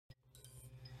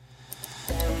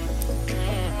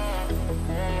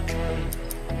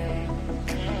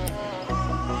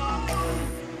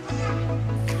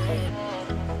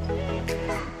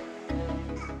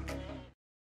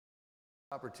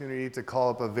opportunity to call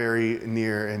up a very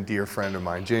near and dear friend of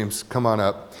mine. James, come on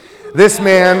up. This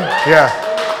man,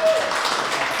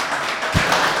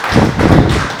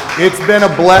 it's been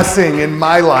a blessing in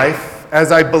my life,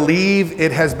 as I believe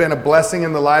it has been a blessing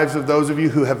in the lives of those of you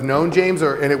who have known James,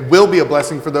 and it will be a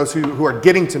blessing for those who are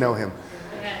getting to know him.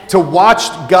 To watch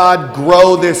God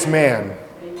grow this man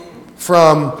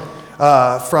from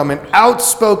an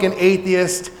outspoken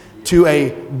atheist to a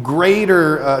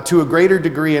greater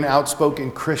degree an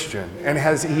outspoken Christian, and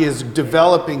he is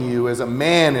developing you as a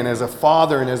man and as a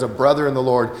father and as a brother in the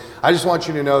Lord. I just want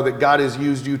you to know that God has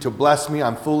used you to bless me.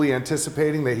 I'm fully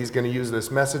anticipating that he's going to use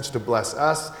this message to bless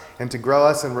us and to grow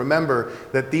us. And remember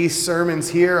that these sermons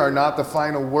here are not the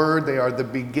final word. They are the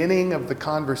beginning of the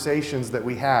conversations that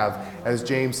we have. As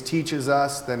James teaches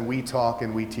us, then we talk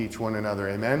and we teach one another.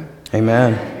 Amen?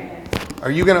 Amen.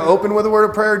 Are you going to open with a word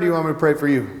of prayer, or do you want me to pray for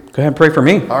you? Go ahead and pray for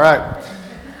me. All right.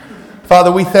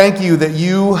 Father, we thank you that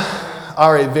you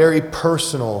are a very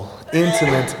personal,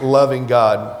 intimate, loving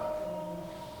God.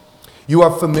 You are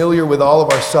familiar with all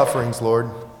of our sufferings, Lord.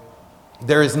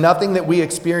 There is nothing that we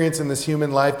experience in this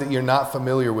human life that you're not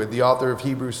familiar with. The author of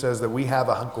Hebrews says that we have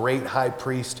a great high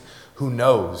priest who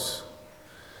knows.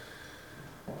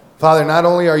 Father, not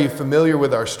only are you familiar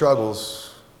with our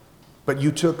struggles, but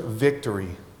you took victory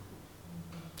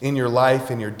in your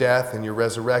life, in your death, in your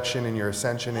resurrection, in your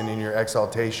ascension, and in your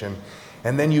exaltation.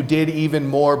 And then you did even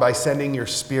more by sending your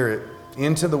Spirit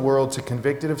into the world to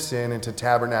convict it of sin and to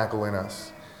tabernacle in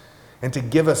us. And to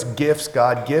give us gifts,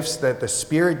 God, gifts that the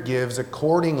Spirit gives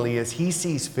accordingly as he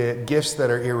sees fit, gifts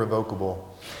that are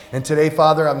irrevocable. And today,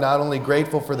 Father, I'm not only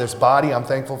grateful for this body, I'm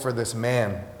thankful for this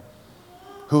man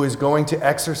who is going to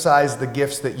exercise the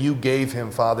gifts that you gave him,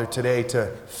 Father, today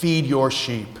to feed your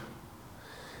sheep.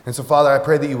 And so, Father, I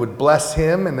pray that you would bless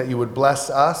him and that you would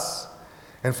bless us.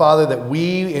 And, Father, that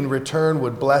we in return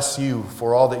would bless you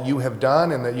for all that you have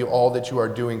done and all that you are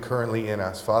doing currently in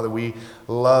us. Father, we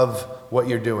love what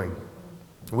you're doing.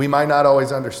 We might not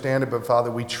always understand it, but,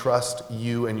 Father, we trust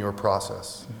you and your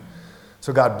process.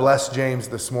 So, God, bless James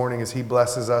this morning as he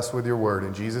blesses us with your word.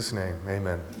 In Jesus' name,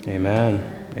 amen.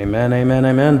 Amen. Amen, amen,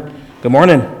 amen. Good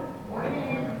morning. Good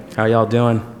morning. How y'all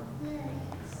doing?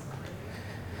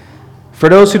 For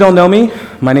those who don't know me,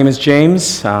 my name is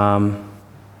James. Hey,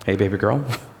 baby girl.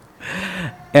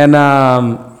 And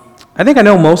I think I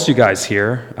know most of you guys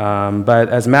here, but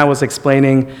as Matt was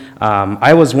explaining,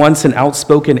 I was once an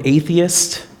outspoken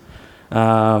atheist,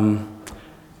 and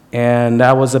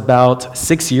that was about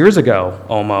 6 years ago,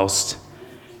 almost.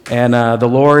 And the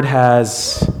Lord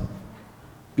has,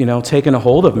 taken a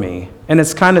hold of me. And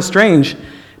it's kind of strange,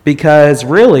 because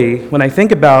really, when I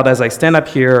think about, as I stand up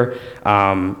here,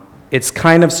 it's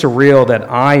kind of surreal that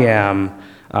I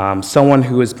am someone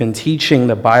who has been teaching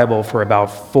the Bible for about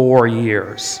 4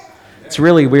 years. It's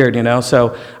really weird,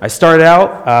 So I started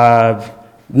out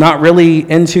not really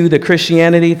into the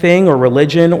Christianity thing or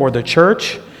religion or the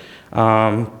church,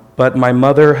 but my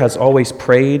mother has always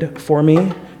prayed for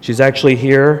me. She's actually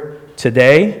here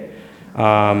today.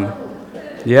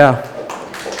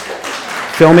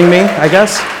 Filming me, I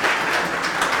guess.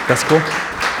 That's cool.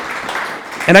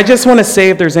 And I just want to say,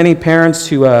 if there's any parents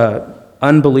to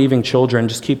unbelieving children,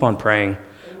 just keep on praying.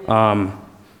 I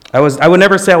would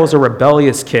never say I was a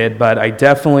rebellious kid, but I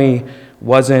definitely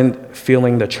wasn't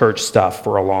feeling the church stuff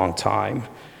for a long time.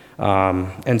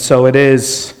 And so it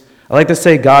is, I like to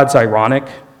say God's ironic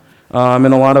in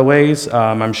a lot of ways.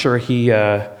 I'm sure he,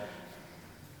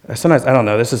 sometimes, I don't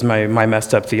know, this is my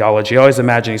messed up theology. I always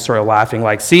imagine he's sort of laughing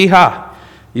like, see,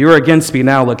 you were against me,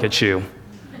 now look at you.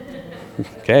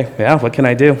 Okay, yeah, what can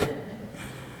I do?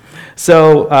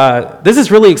 So this is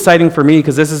really exciting for me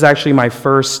because this is actually my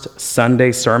first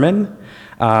Sunday sermon.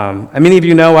 Many of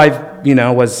you know I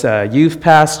was a youth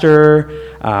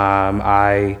pastor.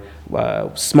 I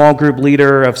small group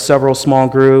leader of several small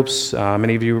groups.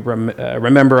 Many of you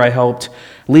remember I helped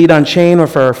lead Unchained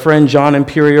with our friend John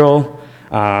Imperial.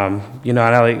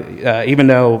 Even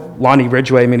though Lonnie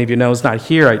Ridgway, many of you know, is not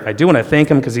here, I do want to thank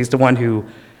him because he's the one who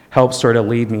helped sort of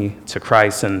lead me to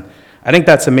Christ, and I think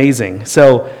that's amazing.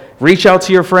 So reach out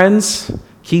to your friends,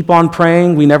 keep on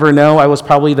praying. We never know. I was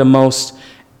probably the most,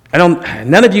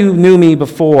 none of you knew me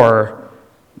before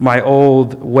my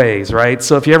old ways, right?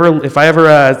 So if I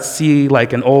ever see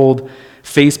like an old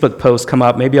Facebook post come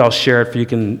up, maybe I'll share it so you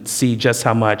can see just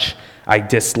how much I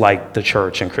dislike the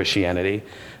church and Christianity.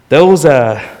 Those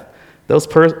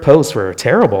posts were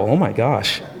terrible. Oh my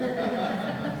gosh.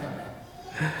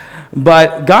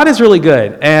 But God is really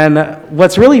good. And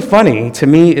what's really funny to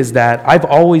me is that I've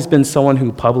always been someone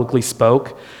who publicly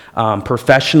spoke.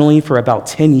 professionally for about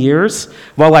 10 years.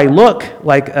 While I look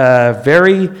like a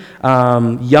very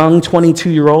young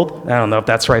 22-year-old, I don't know if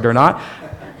that's right or not,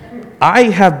 I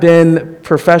have been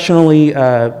professionally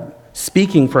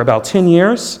speaking for about 10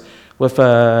 years with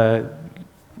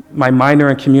my minor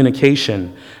in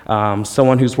communication,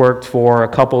 someone who's worked for a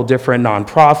couple different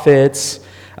nonprofits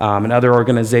and other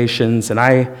organizations, and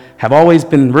I have always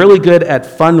been really good at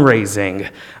fundraising.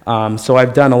 So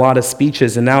I've done a lot of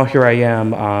speeches, and now here I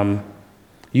am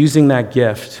using that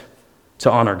gift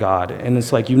to honor God. And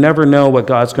it's like you never know what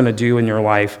God's going to do in your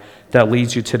life that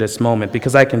leads you to this moment.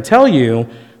 Because I can tell you,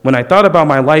 when I thought about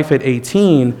my life at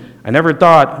 18, I never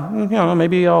thought,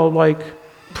 maybe I'll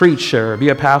preach or be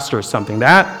a pastor or something.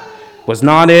 That was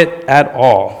not it at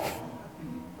all.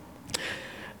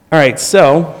 All right,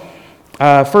 so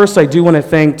first I do want to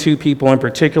thank two people in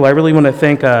particular. I really want to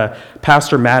thank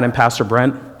Pastor Matt and Pastor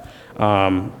Brent.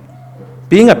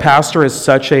 Being a pastor is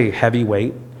such a heavy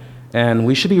weight, and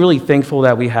we should be really thankful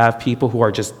that we have people who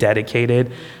are just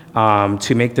dedicated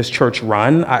to make this church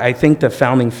run. I thank the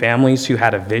founding families who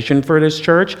had a vision for this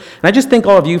church, and I just thank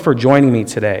all of you for joining me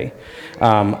today.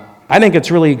 I think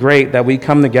it's really great that we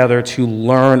come together to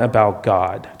learn about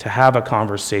God, to have a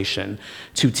conversation,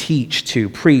 to teach, to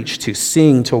preach, to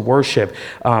sing, to worship.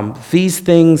 These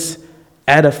things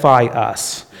edify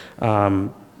us.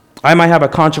 I might have a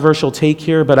controversial take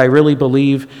here, but I really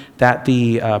believe that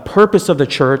the purpose of the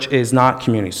church is not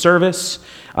community service.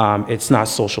 It's not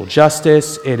social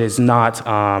justice. It is not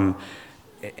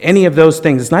any of those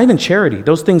things. It's not even charity.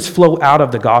 Those things flow out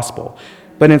of the gospel.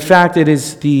 But in fact, it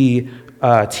is the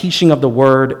teaching of the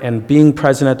word and being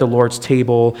present at the Lord's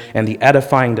table and the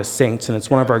edifying the saints. And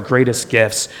it's one of our greatest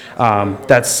gifts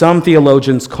that some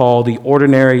theologians call the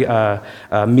ordinary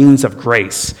means of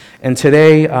grace. And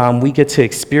today we get to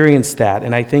experience that.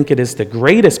 And I think it is the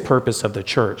greatest purpose of the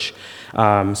church.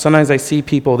 Sometimes I see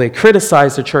people, they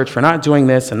criticize the church for not doing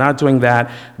this and not doing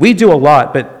that. We do a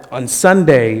lot, but on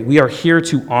Sunday, we are here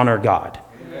to honor God.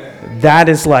 That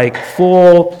is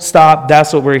full stop.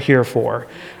 That's what we're here for.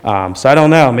 So I don't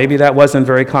know. Maybe that wasn't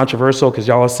very controversial because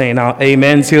y'all are saying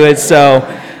amen to it. So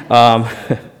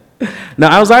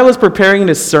now, as I was preparing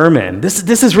this sermon,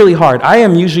 this is really hard. I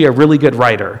am usually a really good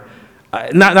writer.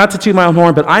 Not to toot my own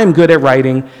horn, but I am good at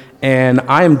writing and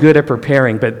I am good at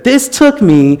preparing. But this took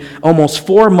me almost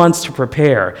 4 months to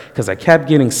prepare because I kept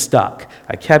getting stuck.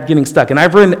 And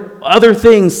I've written other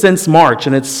things since March,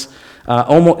 and it's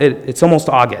almost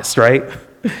August, right?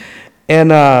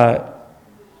 And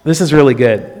this is really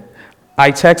good. I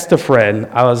text a friend.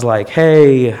 I was like,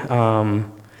 hey,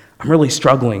 I'm really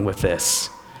struggling with this.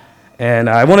 And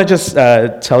I want to just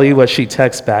tell you what she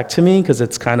texts back to me because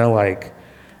it's kind of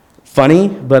funny,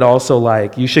 but also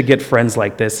you should get friends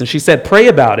like this. And she said, pray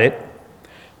about it,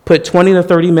 put 20 to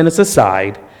 30 minutes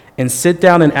aside, and sit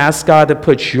down and ask God to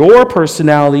put your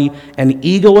personality and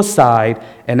ego aside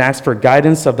and ask for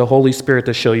guidance of the Holy Spirit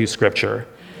to show you Scripture.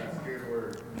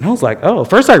 And I was like, oh,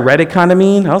 first I read it kind of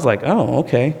mean. I was like, oh,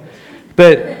 okay.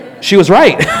 But she was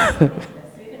right.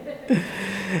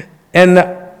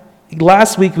 And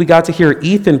last week we got to hear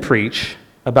Ethan preach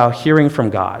about hearing from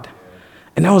God.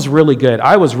 And that was really good.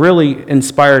 I was really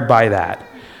inspired by that.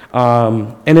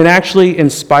 And it actually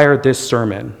inspired this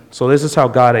sermon. So this is how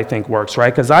God, I think, works,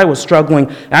 right? Because I was struggling,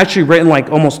 actually written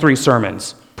almost 3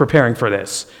 sermons preparing for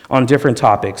this on different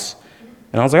topics.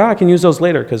 And I was like, I can use those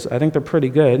later because I think they're pretty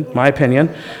good, my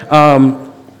opinion.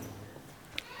 But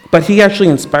he actually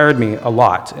inspired me a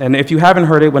lot. And if you haven't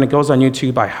heard it, when it goes on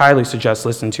YouTube, I highly suggest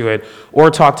listen to it or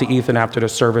talk to Ethan after the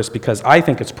service because I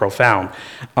think it's profound.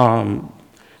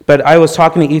 But I was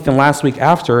talking to Ethan last week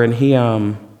after, and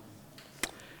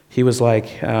he was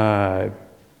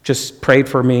just prayed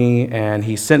for me, and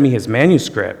he sent me his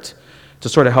manuscript to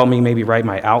sort of help me maybe write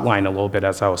my outline a little bit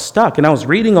as I was stuck. And I was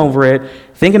reading over it,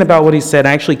 thinking about what he said,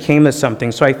 I actually came to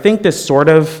something. So I think this sort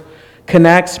of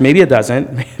connects. Maybe it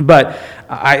doesn't, but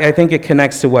I think it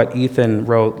connects to what Ethan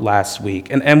wrote last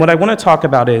week. And what I want to talk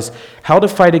about is how to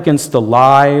fight against the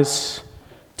lies,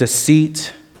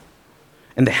 deceit,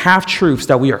 and the half-truths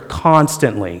that we are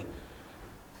constantly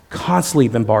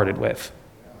bombarded with.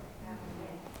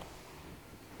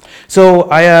 So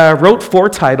I wrote 4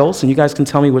 titles, and you guys can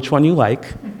tell me which one you like.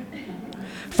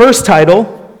 First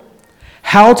title,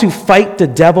 How to Fight the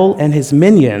Devil and His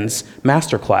Minions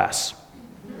Masterclass.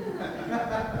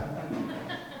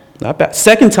 Not bad.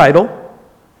 Second title,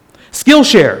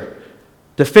 Skillshare,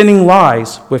 Defending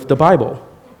Lies with the Bible.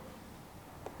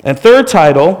 And third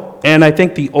title, and I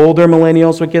think the older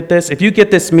millennials would get this. If you get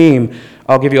this meme,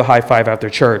 I'll give you a high five after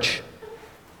church.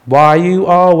 Why you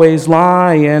always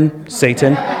lying,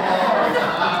 Satan?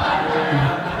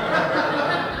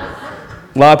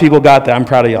 A lot of people got that. I'm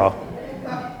proud of y'all.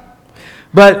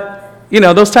 But,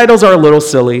 those titles are a little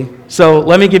silly. So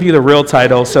let me give you the real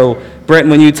title. So, Brent,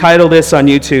 when you title this on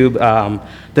YouTube,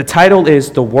 the title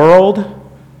is The World,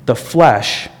 the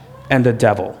Flesh, and the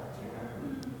Devil.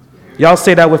 Y'all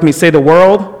say that with me. Say the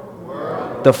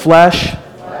world, the flesh,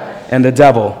 and the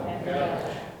devil.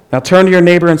 Now turn to your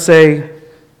neighbor and say,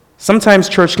 sometimes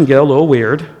church can get a little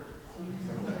weird.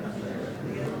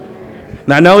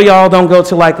 Now I know y'all don't go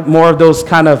to like more of those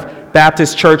kind of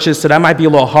Baptist churches, so that might be a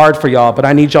little hard for y'all, but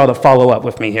I need y'all to follow up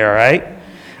with me here, all right?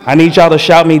 I need y'all to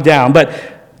shout me down. But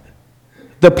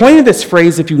the point of this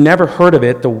phrase, if you've never heard of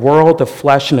it, the world, the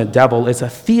flesh, and the devil, is a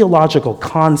theological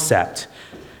concept.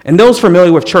 And those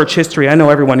familiar with church history, I know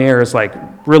everyone here is like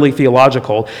really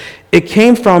theological. It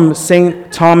came from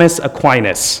St. Thomas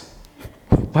Aquinas.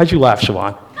 Why'd you laugh,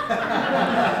 Siobhan?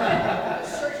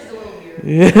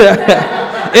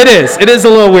 It is a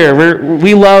little weird.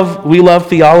 We love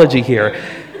theology here.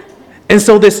 And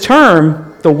so this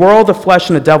term, the world, the flesh,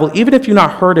 and the devil, even if you've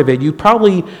not heard of it, you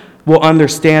probably will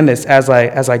understand this as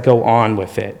I go on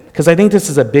with it. Because I think this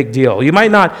is a big deal. You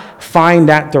might not find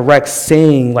that direct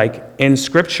saying like in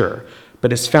Scripture,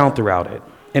 but it's found throughout it.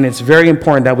 And it's very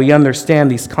important that we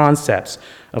understand these concepts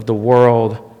of the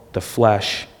world, the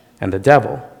flesh, and the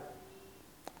devil.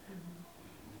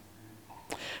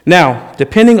 Now,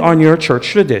 depending on your church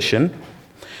tradition,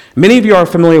 many of you are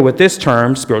familiar with this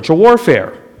term, spiritual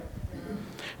warfare.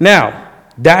 Now,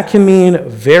 that can mean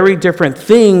very different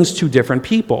things to different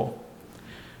people,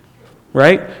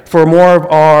 right? For more of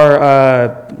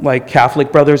our like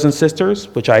Catholic brothers and sisters,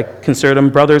 which I consider them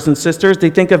brothers and sisters, they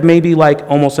think of maybe like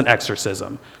almost an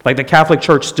exorcism. Like the Catholic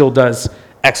Church still does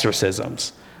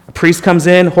exorcisms. A priest comes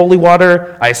in, holy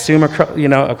water, I assume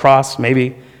a cross,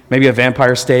 maybe a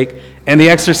vampire stake, and they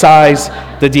exorcise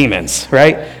the demons,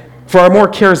 right? For our more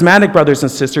charismatic brothers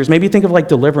and sisters, maybe think of like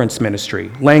deliverance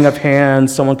ministry, laying of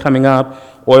hands, someone coming up,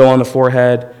 oil on the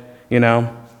forehead,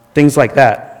 things like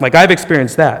that. Like I've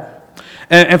experienced that.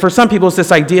 And for some people, it's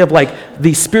this idea of like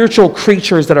these spiritual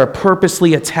creatures that are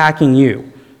purposely attacking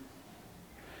you.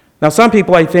 Now, some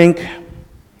people, I think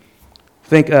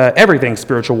everything's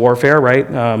spiritual warfare,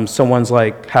 right? Someone's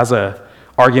like has a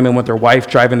argument with their wife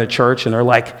driving to church, and they're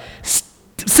like,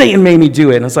 Satan made me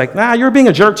do it. And it's like, you're being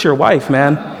a jerk to your wife,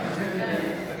 man.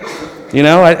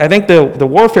 I think the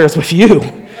warfare is with you.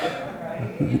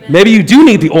 Maybe you do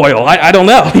need the oil. I don't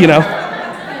know,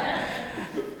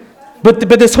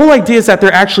 But this whole idea is that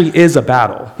there actually is a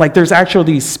battle. Like there's actually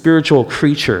these spiritual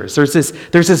creatures. There's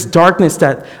this darkness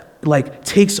that like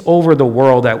takes over the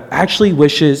world that actually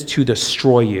wishes to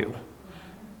destroy you.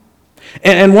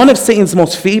 And one of Satan's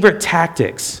most favorite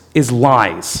tactics is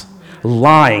lies.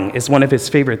 Lying is one of his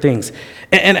favorite things.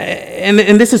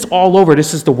 And this is all over.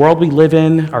 This is the world we live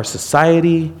in, our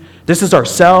society. This is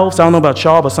ourselves. I don't know about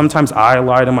y'all, but sometimes I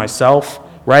lie to myself,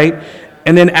 right?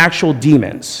 And then actual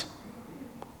demons.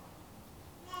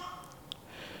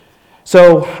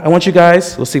 So I want you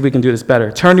guys, let's see if we can do this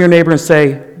better. Turn to your neighbor and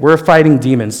say, we're fighting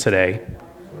demons today.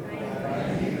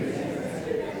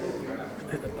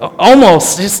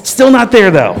 Almost, just still not there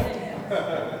though.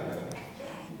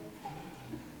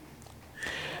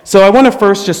 So I want to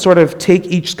first just sort of take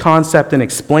each concept and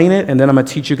explain it, and then I'm going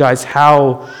to teach you guys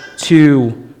how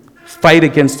to fight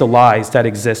against the lies that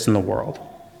exist in the world.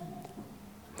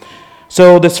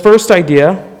 So this first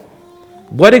idea,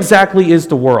 what exactly is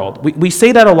the world? We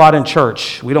say that a lot in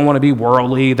church. We don't want to be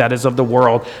worldly, that is of the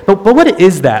world. But what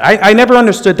is that? I never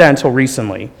understood that until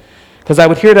recently, because I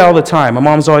would hear that all the time. My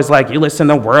mom's always like, you listen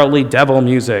to worldly devil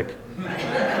music.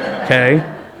 Okay?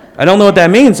 I don't know what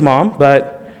that means, Mom,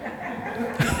 but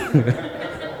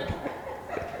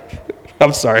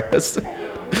I'm sorry.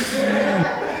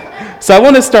 So I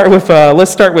want to start with, let's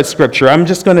start with Scripture. I'm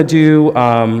just going to do,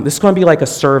 this is going to be like a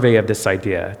survey of this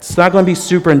idea. It's not going to be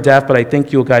super in-depth, but I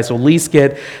think you guys will at least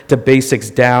get the basics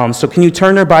down. So can you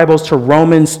turn your Bibles to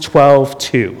Romans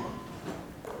 12:2?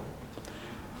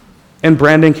 And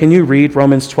Brandon, can you read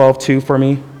Romans 12:2 for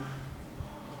me?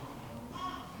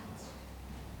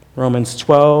 Romans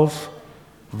 12,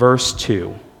 verse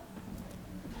 2.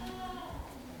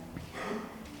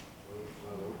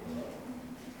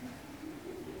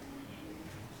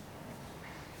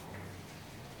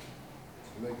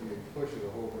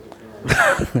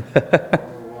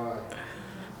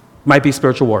 Might be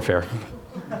spiritual warfare.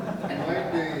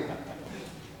 Might be.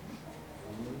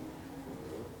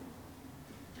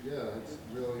 Yeah, it's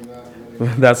really not really.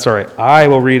 That's all right. I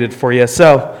will read it for you.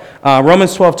 So,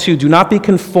 Romans 12:2, do not be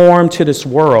conformed to this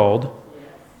world,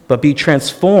 but be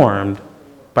transformed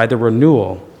by the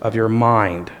renewal of your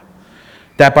mind,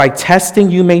 that by testing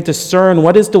you may discern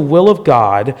what is the will of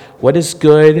God, what is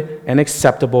good and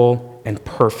acceptable and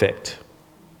perfect.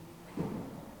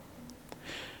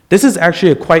 This is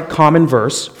actually a quite common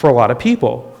verse for a lot of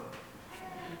people.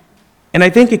 And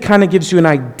I think it kind of gives you an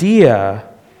idea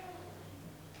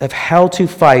of how to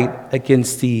fight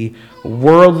against the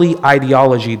worldly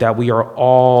ideology that we are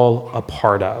all a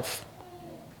part of.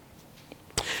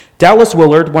 Dallas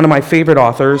Willard, one of my favorite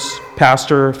authors,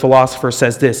 pastor, philosopher,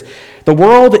 says this: "The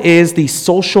world is the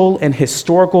social and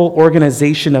historical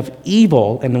organization of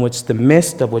evil in which the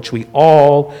midst of which we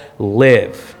all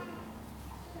live."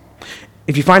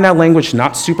 If you find that language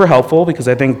not super helpful, because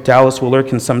I think Dallas Willard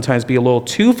can sometimes be a little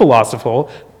too philosophical,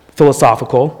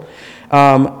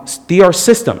 they are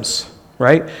systems,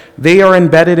 right? They are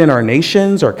embedded in our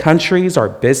nations, our countries, our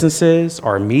businesses,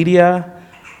 our media,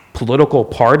 political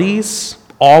parties,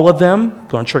 all of them,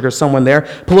 going to trigger someone there,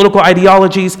 political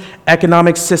ideologies,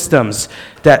 economic systems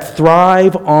that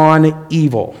thrive on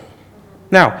evil.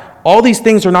 Now, all these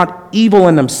things are not evil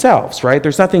in themselves, right?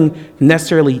 There's nothing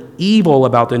necessarily evil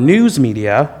about the news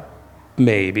media,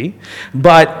 maybe,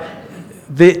 but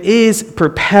it is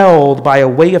propelled by a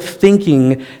way of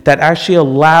thinking that actually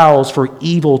allows for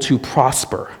evil to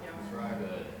prosper.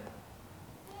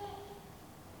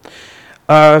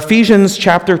 Ephesians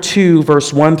chapter 2,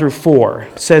 verse 1 through 4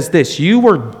 says this: "You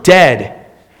were dead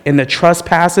in the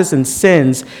trespasses and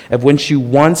sins of which you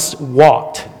once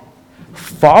walked,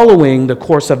 following the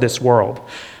course of this world,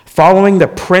 following the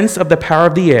prince of the power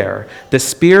of the air, the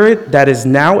spirit that is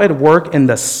now at work in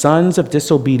the sons of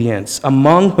disobedience,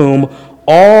 among whom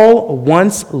all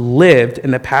once lived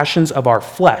in the passions of our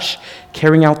flesh,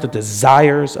 carrying out the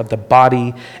desires of the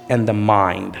body and the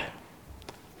mind."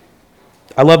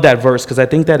 I love that verse because I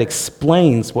think that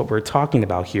explains what we're talking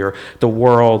about here: the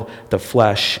world, the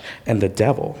flesh, and the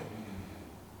devil.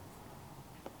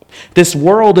 This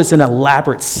world is an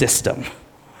elaborate system.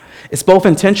 It's both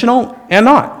intentional and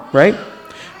not, right?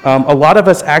 A lot of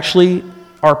us actually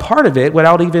are part of it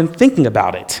without even thinking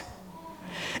about it.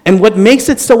 And what makes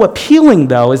it so appealing,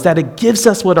 though, is that it gives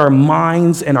us what our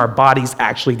minds and our bodies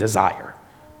actually desire.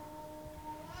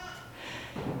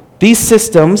 These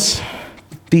systems,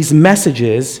 these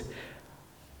messages,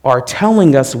 are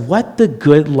telling us what the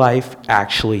good life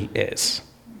actually is.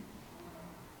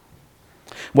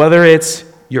 Whether it's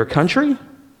your country,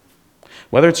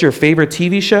 whether it's your favorite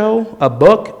TV show, a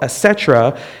book,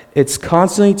 etc., it's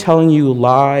constantly telling you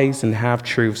lies and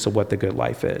half-truths of what the good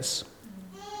life is.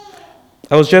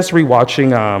 I was just rewatching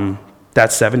that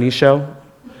 70s show.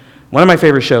 One of my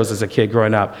favorite shows as a kid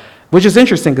growing up, which is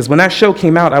interesting because when that show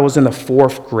came out, I was in the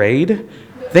 4th grade.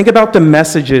 Think about the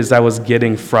messages I was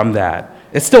getting from that.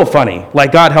 It's still funny.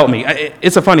 Like, God help me.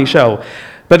 It's a funny show.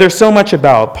 But there's so much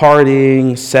about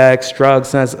partying, sex,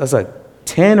 drugs. And as a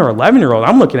 10 or 11-year-old,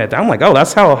 I'm looking at that. I'm like, oh,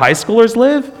 that's how high schoolers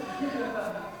live?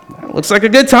 That looks like a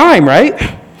good time,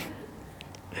 right?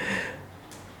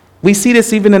 We see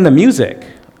this even in the music.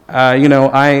 I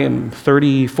am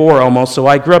 34 almost, so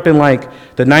I grew up in like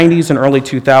the 90s and early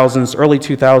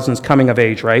 2000s coming of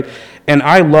age, right? And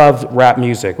I loved rap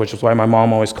music, which is why my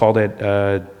mom always called it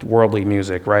worldly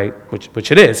music, right?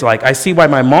 Which it is. Like, I see why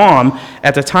my mom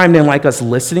at the time didn't like us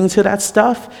listening to that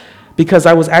stuff, because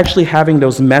I was actually having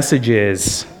those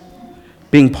messages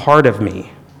being part of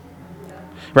me,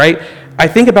 right? I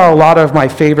think about a lot of my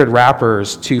favorite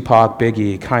rappers, Tupac,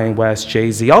 Biggie, Kanye West,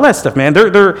 Jay-Z, all that stuff, man.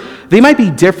 They might be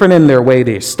different in their way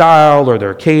they style or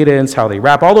their cadence, how they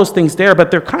rap, all those things there, but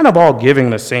they're kind of all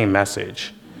giving the same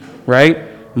message, right?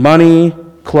 Money,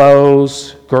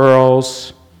 clothes,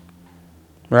 girls,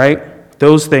 right?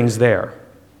 Those things there.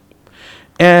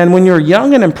 And when you're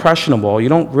young and impressionable, you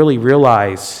don't really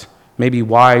realize maybe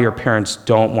why your parents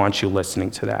don't want you listening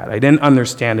to that. I didn't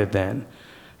understand it then.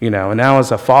 And now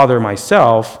as a father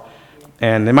myself,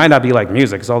 and it might not be like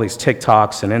music, because all these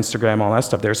TikToks and Instagram, all that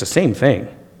stuff, there's the same thing.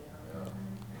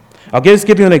 I'll just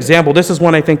give you an example. This is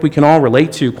one I think we can all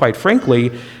relate to, quite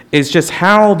frankly, is just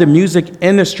how the music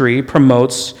industry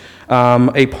promotes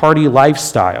a party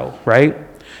lifestyle, right?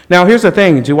 Now, here's the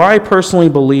thing. Do I personally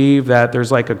believe that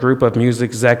there's like a group of music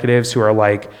executives who are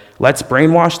like, let's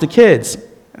brainwash the kids?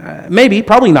 Maybe,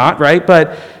 probably not, right?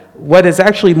 But what is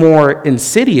actually more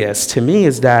insidious to me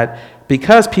is that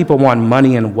because people want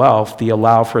money and wealth, they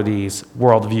allow for these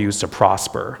worldviews to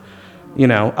prosper.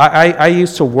 I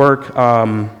used to work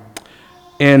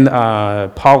in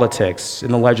politics,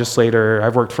 in the legislature.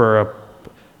 I've worked for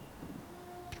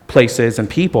places and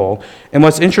people. And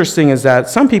what's interesting is that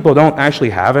some people don't actually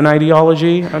have an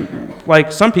ideology.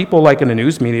 Like some people, like in the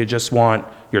news media, just want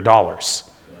your dollars.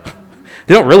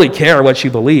 They don't really care what you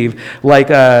believe. Like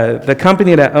the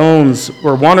company that owns,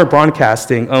 or Warner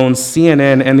Broadcasting owns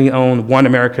CNN, and they own One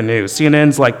American News.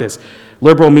 CNN's like this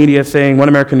liberal media thing. One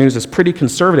American News is pretty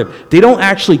conservative. They don't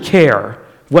actually care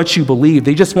what you believe.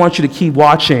 They just want you to keep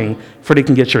watching for they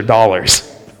can get your dollars.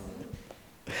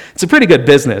 It's a pretty good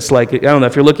business. Like, I don't know,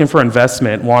 if you're looking for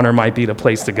investment, Warner might be the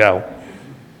place to go.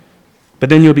 But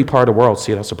then you'll be part of the world.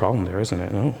 See, that's the problem there, isn't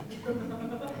it? No.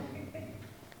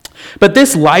 But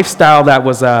this lifestyle that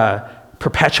was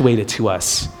perpetuated to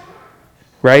us,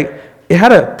 right? It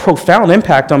had a profound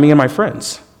impact on me and my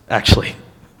friends, actually.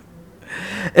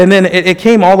 And then it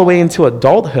came all the way into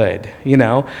adulthood, you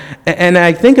know? And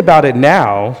I think about it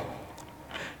now,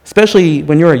 especially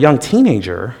when you're a young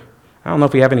teenager. I don't know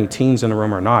if we have any teens in the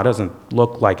room or not. It doesn't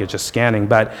look like it's just scanning.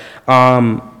 But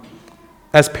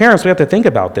as parents, we have to think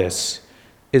about this,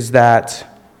 is that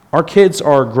our kids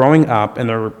are growing up and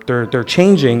they're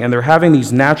changing, and they're having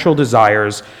these natural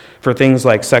desires for things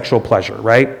like sexual pleasure,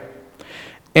 right?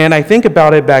 And I think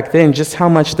about it back then, just how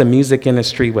much the music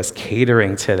industry was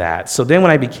catering to that. So then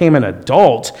when I became an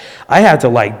adult, I had to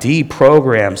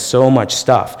deprogram so much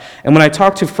stuff. And when I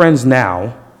talk to friends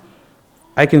now,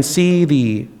 I can see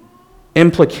the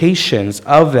implications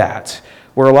of that,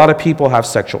 where a lot of people have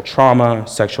sexual trauma,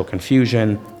 sexual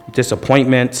confusion,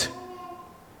 disappointment.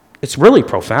 It's really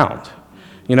profound.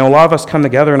 You know, a lot of us come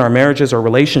together in our marriages or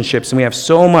relationships, and we have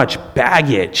so much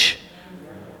baggage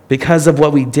because of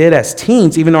what we did as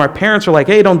teens. Even though our parents were like,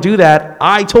 hey, don't do that.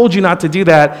 I told you not to do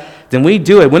that. Then we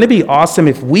do it. Wouldn't it be awesome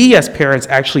if we as parents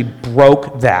actually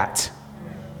broke that?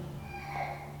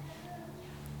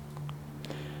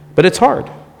 But it's hard.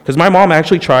 Because my mom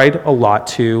actually tried a lot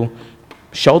to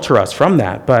shelter us from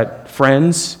that. But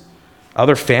friends,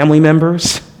 other family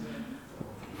members,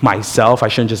 myself, I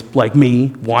shouldn't just like me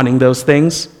wanting those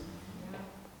things.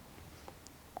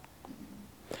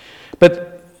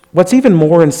 But what's even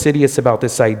more insidious about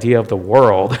this idea of the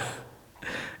world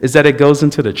is that it goes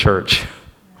into the church.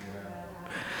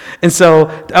 And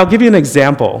so I'll give you an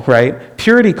example, right?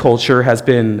 Purity culture has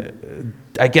been,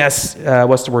 I guess,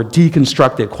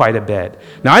 deconstructed quite a bit.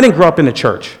 Now, I didn't grow up in the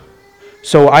church,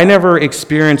 so I never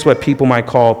experienced what people might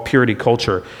call purity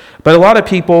culture. But a lot of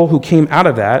people who came out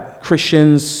of that,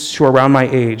 Christians who are around my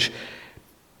age,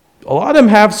 a lot of them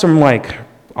have some,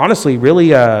 honestly, really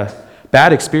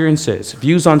bad experiences.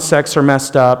 Views on sex are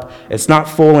messed up. It's not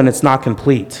full and it's not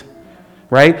complete,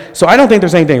 right? So I don't think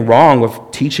there's anything wrong with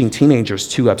teaching teenagers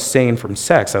to abstain from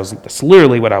sex. That's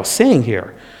literally what I was saying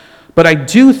here. But I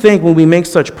do think when we make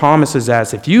such promises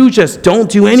as, if you just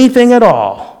don't do anything at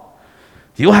all,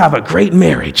 you'll have a great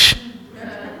marriage.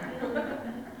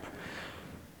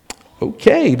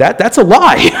 Okay, that's a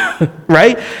lie,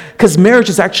 right? Because marriage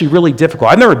is actually really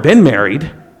difficult. I've never been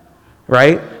married,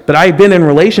 right? But I've been in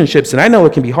relationships, and I know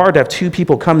it can be hard to have two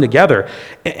people come together.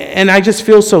 And I just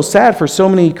feel so sad for so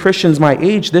many Christians my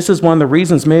age. This is one of the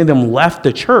reasons many of them left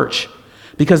the church,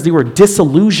 because they were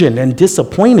disillusioned and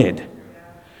disappointed.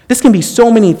 This can be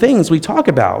so many things we talk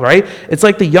about, right? It's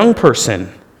like the young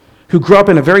person who grew up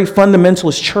in a very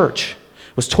fundamentalist church,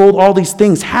 was told all these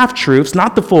things, half-truths,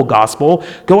 not the full gospel,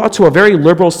 go out to a very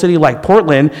liberal city like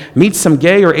Portland, meet some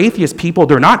gay or atheist people.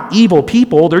 They're not evil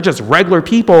people, they're just regular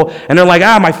people, and they're like,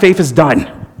 my faith is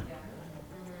done.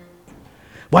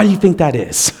 Why do you think that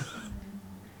is?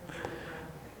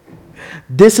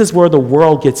 This is where the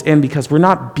world gets in, because we're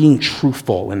not being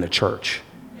truthful in the church.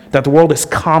 That the world is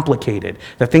complicated,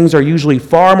 that things are usually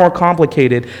far more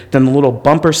complicated than the little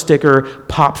bumper sticker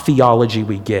pop theology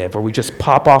we give, or we just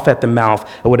pop off at the mouth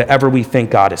at whatever we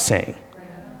think God is saying.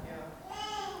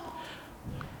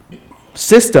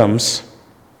 Systems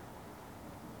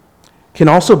can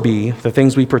also be the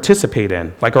things we participate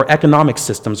in, like our economic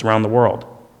systems around the world.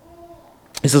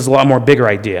 This is a lot more bigger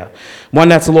idea. One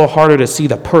that's a little harder to see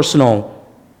the personal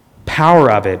power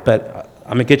of it, but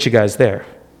I'm going to get you guys there.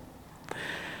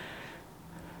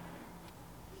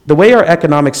 The way our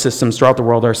economic systems throughout the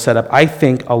world are set up, I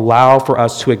think, allow for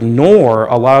us to ignore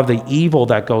a lot of the evil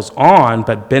that goes on,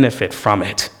 but benefit from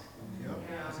it.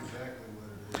 That's exactly what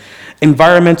it is.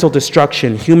 Environmental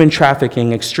destruction, human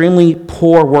trafficking, extremely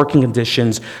poor working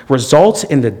conditions result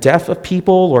in the death of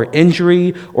people or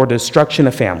injury or destruction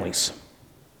of families.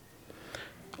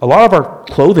 A lot of our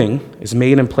clothing is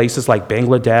made in places like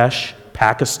Bangladesh,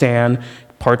 Pakistan,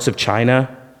 parts of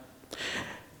China.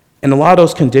 And a lot of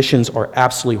those conditions are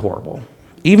absolutely horrible.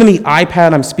 Even the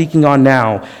iPad I'm speaking on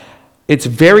now, it's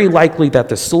very likely that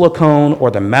the silicone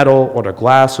or the metal or the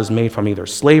glass was made from either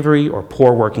slavery or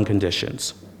poor working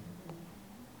conditions.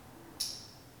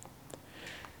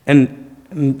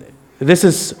 And this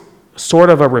is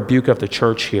sort of a rebuke of the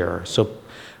church here. So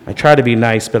I try to be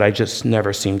nice, but I just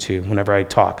never seem to whenever I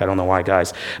talk. I don't know why,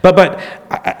 guys. But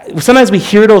sometimes we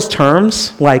hear those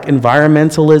terms like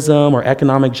environmentalism or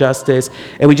economic justice,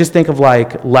 and we just think of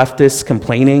like leftists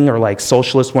complaining or like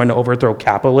socialists wanting to overthrow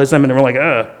capitalism, and we're like,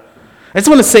 ugh. I just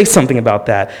want to say something about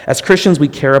that. As Christians, we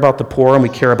care about the poor and we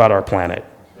care about our planet.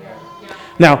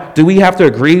 Now, do we have to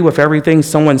agree with everything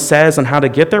someone says on how to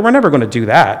get there? We're never going to do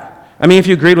that. I mean, if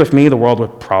you agreed with me, the world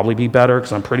would probably be better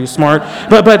because I'm pretty smart.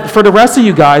 But for the rest of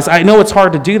you guys, I know it's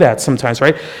hard to do that sometimes,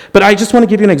 right? But I just want to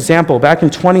give you an example. Back in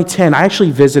 2010, I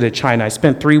actually visited China. I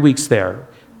spent 3 weeks there.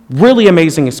 Really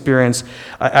amazing experience.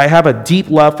 I have a deep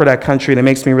love for that country, and it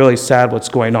makes me really sad what's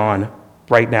going on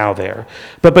right now there.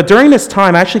 But during this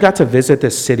time, I actually got to visit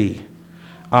this city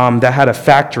that had a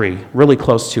factory really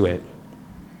close to it.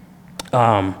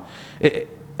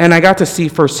 And I got to see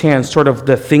firsthand sort of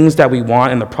the things that we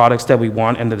want and the products that we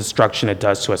want and the destruction it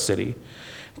does to a city.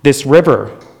 This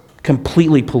river,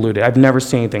 completely polluted. I've never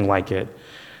seen anything like it.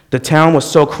 The town was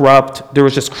so corrupt, there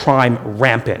was just crime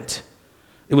rampant.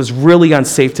 It was really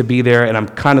unsafe to be there, and I'm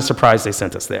kind of surprised they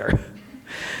sent us there.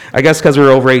 I guess because we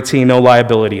were over 18, no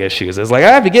liability issues. It's like,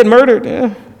 if you get murdered,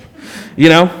 you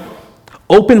know?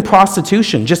 Open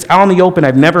prostitution, just out in the open.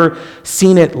 I've never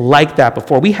seen it like that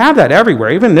before. We have that everywhere,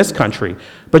 even in this country.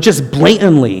 But just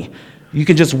blatantly, you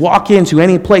can just walk into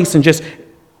any place and just,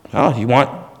 do you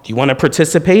want to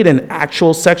participate in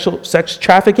actual sex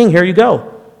trafficking? Here you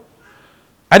go.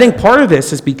 I think part of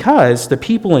this is because the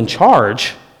people in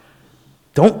charge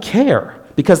don't care,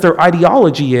 because their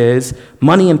ideology is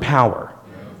money and power.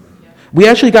 We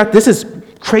actually this is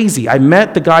crazy. I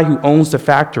met the guy who owns the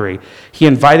factory. He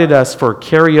invited us for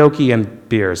karaoke and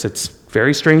beers. It's a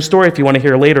very strange story if you want to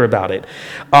hear later about it.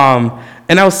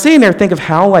 And I was sitting there thinking of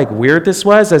how weird this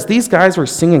was as these guys were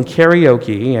singing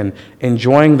karaoke and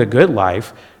enjoying the good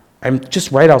life. I'm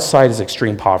just right outside is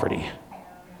extreme poverty.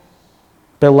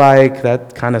 But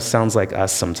that kind of sounds like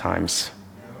us sometimes.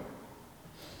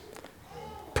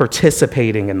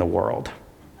 Participating in the world.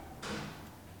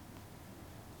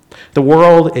 The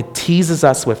world, it teases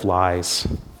us with lies,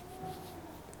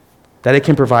 that it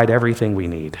can provide everything we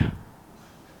need.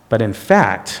 But in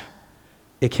fact,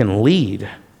 it can lead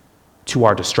to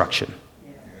our destruction.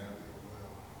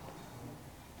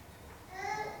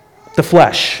 The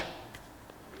flesh.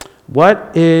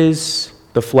 What is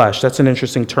the flesh? That's an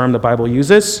interesting term the Bible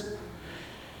uses.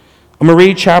 I'm going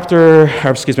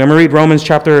to read Romans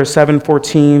chapter 7,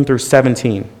 14 through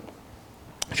 17.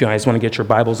 If you guys want to get your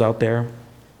Bibles out there.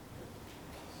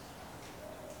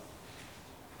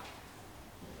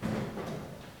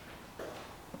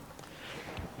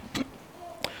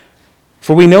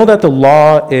 For we know that the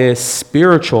law is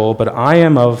spiritual, but I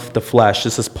am of the flesh.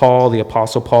 This is Paul, the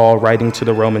Apostle Paul, writing to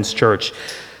the Romans church.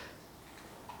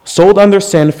 Sold under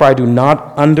sin, for I do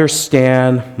not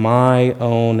understand my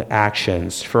own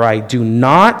actions. For I do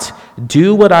not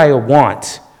do what I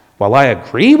want. While I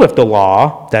agree with the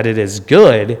law that it is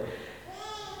good,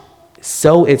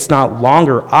 so it's not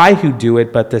longer I who do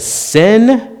it, but the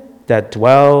sin that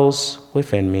dwells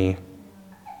within me.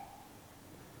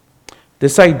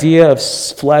 This idea of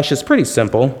flesh is pretty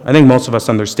simple. I think most of us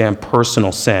understand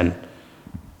personal sin.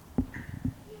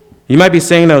 You might be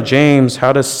saying, "No, James,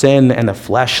 how does sin and the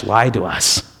flesh lie to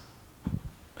us?"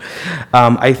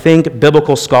 I think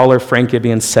biblical scholar Frank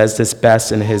Gibeon says this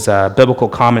best in his biblical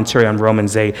commentary on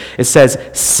Romans 8. It says,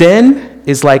 sin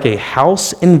is like a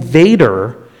house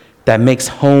invader that makes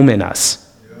home in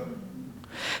us.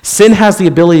 Sin has the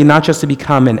ability not just to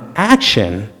become an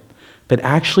action, but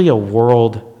actually a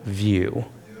world view.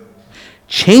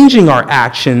 Changing our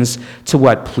actions to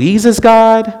what pleases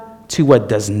God, to what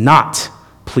does not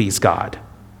please God.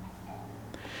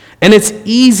 And it's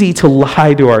easy to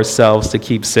lie to ourselves to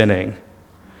keep sinning.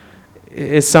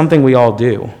 It's something we all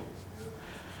do.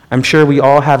 I'm sure we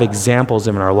all have examples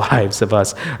in our lives of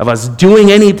us doing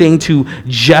anything to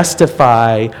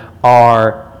justify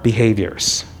our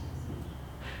behaviors.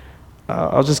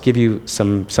 I'll just give you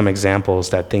some examples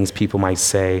that things people might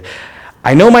say.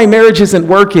 I know my marriage isn't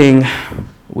working.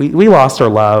 We lost our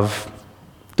love.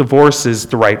 Divorce is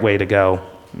the right way to go.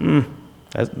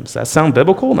 Does that sound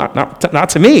biblical? Not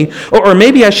to me. Or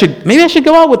maybe I should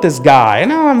go out with this guy. I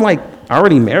know I'm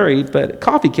already married, but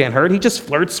coffee can't hurt. He just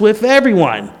flirts with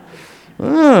everyone.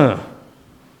 I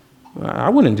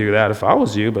wouldn't do that if I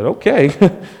was you, but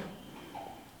okay.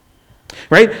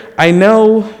 Right? I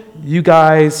know you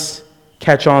guys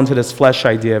catch on to this flesh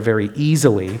idea very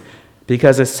easily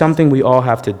because it's something we all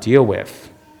have to deal with.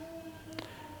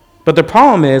 But the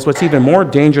problem is, what's even more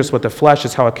dangerous with the flesh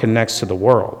is how it connects to the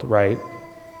world, right?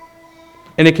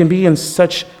 And it can be in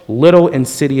such little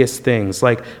insidious things.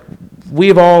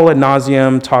 we've all ad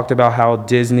nauseum talked about how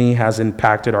Disney has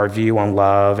impacted our view on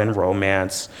love and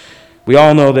romance. We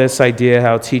all know this idea,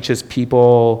 how it teaches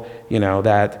people,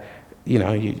 that,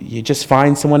 you just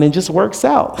find someone and it just works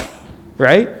out,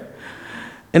 right?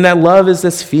 And that love is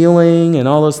this feeling and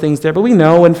all those things there. But we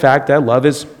know, in fact, that love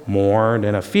is more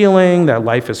than a feeling, that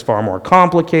life is far more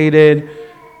complicated.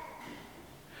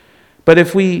 But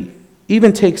if we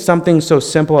even take something so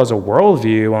simple as a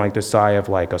worldview, like this idea of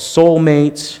like a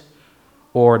soulmate,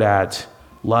 or that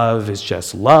love is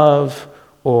just love,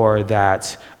 or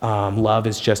that love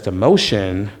is just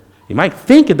emotion, you might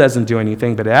think it doesn't do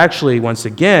anything, but it actually, once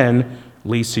again,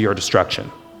 leads to your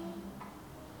destruction.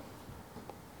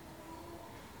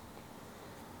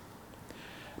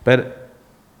 But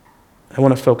I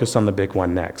want to focus on the big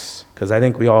one next, because I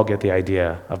think we all get the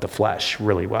idea of the flesh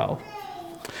really well.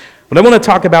 What I want to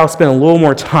talk about, spend a little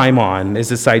more time on, is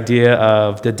this idea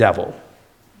of the devil.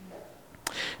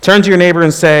 Turn to your neighbor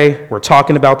and say, we're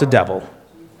talking about the devil.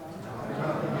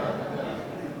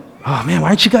 Oh man, why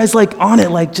aren't you guys on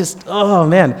it? Oh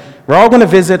man. We're all going to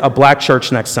visit a black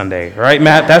church next Sunday, all right,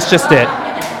 Matt? That's just it.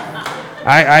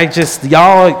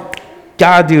 Y'all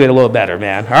got to do it a little better,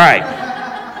 man. All right.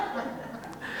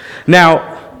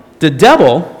 Now, the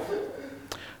devil,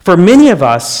 for many of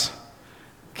us,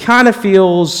 kind of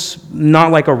feels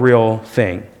not like a real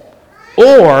thing,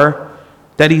 or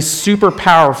that he's super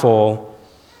powerful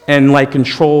and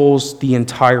controls the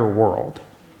entire world.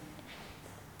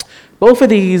 Both of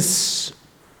these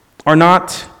are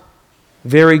not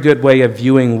very good way of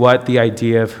viewing what the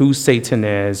idea of who Satan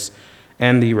is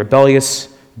and the rebellious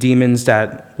demons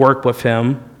that work with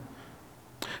him.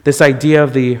 This idea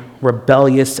of the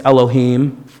rebellious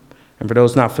Elohim, and for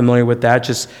those not familiar with that,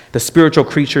 just the spiritual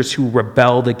creatures who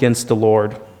rebelled against the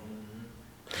Lord.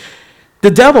 The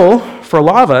devil, for a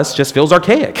lot of us, just feels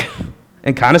archaic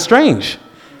and kind of strange,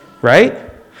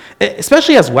 right?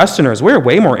 Especially as Westerners, we're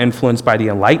way more influenced by the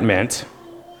Enlightenment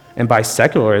and by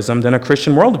secularism than a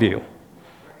Christian worldview.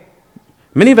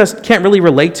 Many of us can't really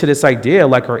relate to this idea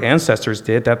like our ancestors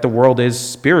did, that the world is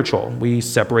spiritual. We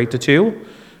separate the two.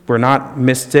 We're not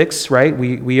mystics, right?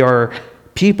 We are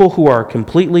people who are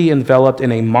completely enveloped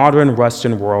in a modern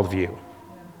Western worldview.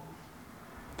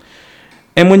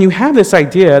 And when you have this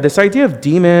idea of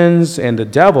demons and the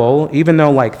devil, even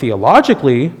though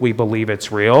theologically we believe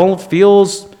it's real,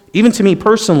 feels, even to me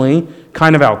personally,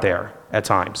 kind of out there at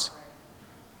times.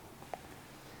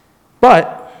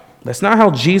 But that's not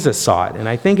how Jesus saw it. And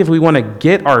I think if we want to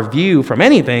get our view from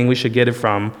anything, we should get it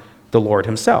from the Lord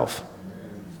himself.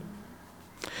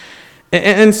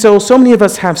 And so many of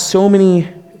us have so many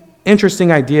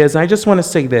interesting ideas. And I just want to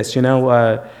say this,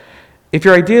 if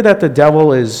your idea that the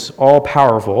devil is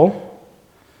all-powerful,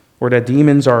 or that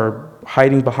demons are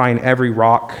hiding behind every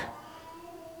rock,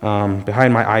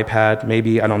 behind my iPad,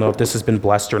 maybe, I don't know if this has been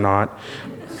blessed or not,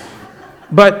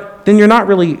 but then you're not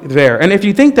really there. And if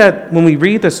you think that when we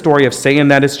read the story of Satan,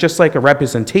 that it's just like a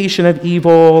representation of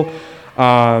evil,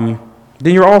 then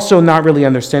you're also not really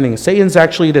understanding. Satan's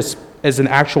actually this as an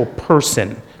actual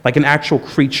person, like an actual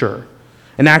creature,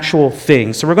 an actual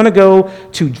thing. So we're going to go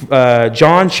to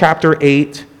John chapter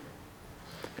 8,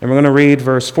 and we're going to read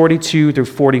verse 42 through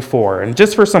 44. And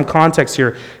just for some context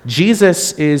here,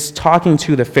 Jesus is talking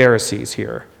to the Pharisees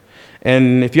here.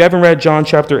 And if you haven't read John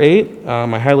chapter 8,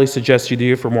 I highly suggest you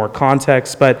do for more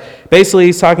context. But basically,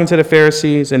 he's talking to the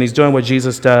Pharisees, and he's doing what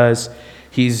Jesus does.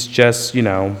 He's just,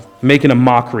 making a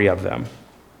mockery of them.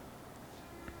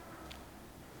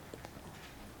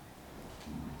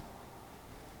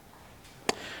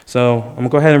 So I'm going to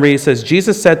go ahead and read. It says,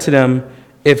 Jesus said to them,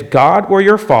 "If God were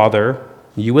your Father,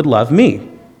 you would love me.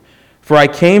 For I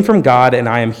came from God and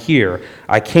I am here.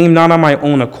 I came not on my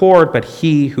own accord, but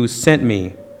he who sent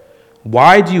me.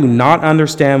 Why do you not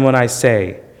understand what I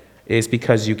say? It is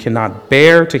because you cannot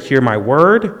bear to hear my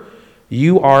word.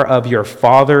 You are of your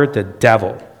father, the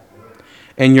devil,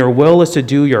 and your will is to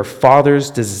do your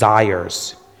father's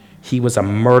desires. He was a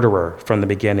murderer from the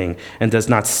beginning and does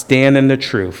not stand in the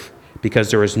truth,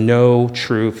 because there is no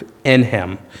truth in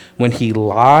him. When he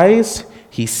lies,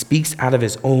 he speaks out of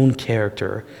his own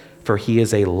character, for he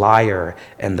is a liar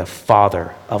and the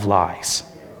father of lies."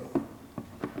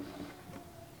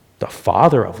 The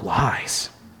father of lies.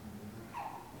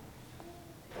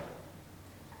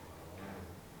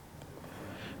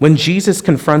 When Jesus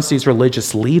confronts these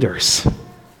religious leaders,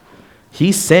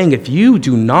 he's saying, if you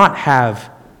do not have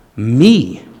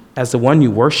me as the one you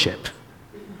worship,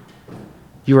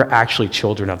 you are actually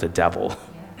children of the devil.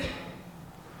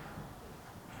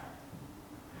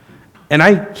 And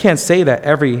I can't say that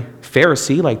every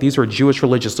Pharisee, these were Jewish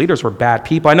religious leaders, were bad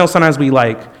people. I know sometimes we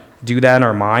do that in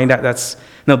our mind.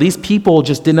 No, these people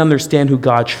just didn't understand who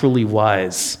God truly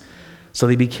was. So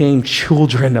they became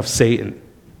children of Satan.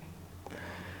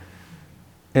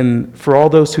 And for all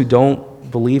those who don't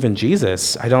believe in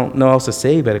Jesus, I don't know what else to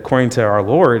say, but according to our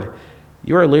Lord,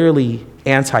 you are literally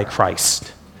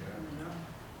antichrist.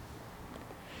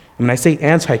 When I say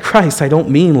antichrist, I don't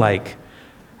mean like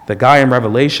the guy in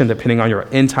Revelation, depending on your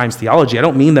end times theology. I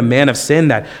don't mean the man of sin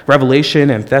that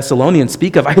Revelation and Thessalonians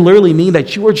speak of. I literally mean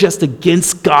that you are just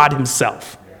against God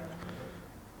himself.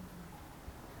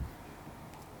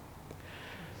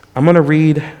 I'm going to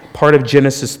read part of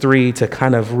Genesis 3 to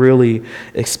kind of really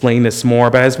explain this more.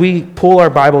 But as we pull our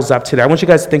Bibles up today, I want you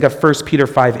guys to think of 1 Peter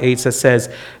 5:8 that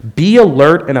says, be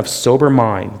alert and of sober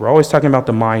mind. We're always talking about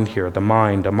the mind here, the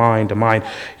mind.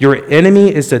 Your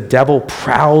enemy is the devil,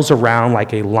 prowls around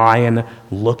like a lion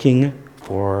looking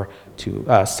for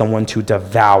someone to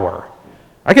devour.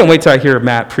 I can't wait till I hear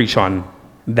Matt preach on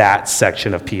that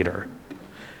section of Peter,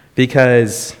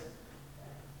 because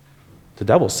the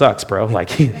devil sucks, bro.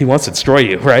 Like, he wants to destroy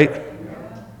you, right?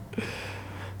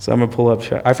 So I'm going to pull up.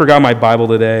 I forgot my Bible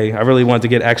today. I really wanted to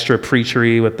get extra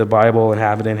preachery with the Bible and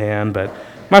have it in hand, but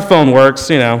my phone works,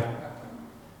 you know.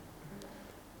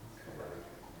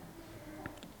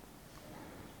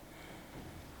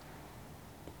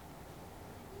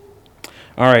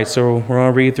 All right, so we're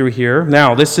going to read through here.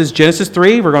 Now, this is Genesis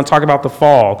 3. We're going to talk about the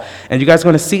fall. And you guys are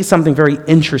going to see something very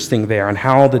interesting there on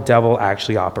how the devil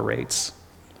actually operates.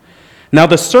 Now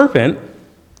the serpent,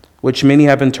 which many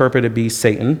have interpreted to be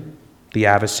Satan, the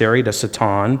adversary, the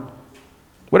Satan,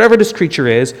 whatever this creature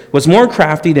is, was more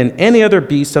crafty than any other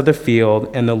beast of the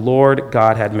field and the Lord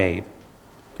God had made.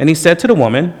 And he said to the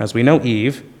woman, as we know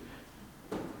Eve,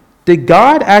 did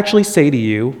God actually say to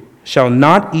you, shall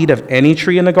not eat of any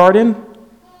tree in the garden?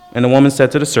 And the woman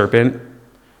said to the serpent,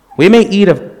 we may eat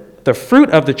of the fruit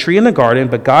of the tree in the garden,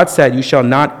 but God said, you shall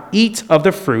not eat of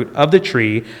the fruit of the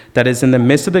tree that is in the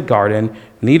midst of the garden,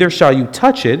 neither shall you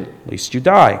touch it, lest you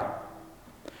die.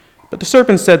 But the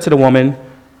serpent said to the woman,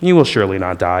 you will surely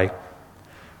not die.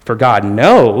 For God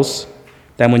knows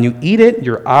that when you eat it,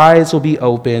 your eyes will be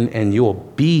open, and you will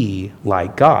be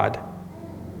like God,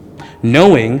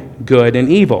 knowing good and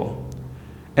evil.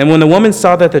 And when the woman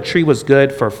saw that the tree was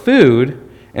good for food,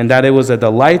 and that it was a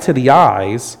delight to the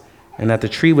eyes, and that the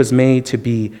tree was made to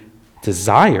be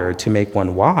desired to make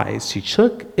one wise, she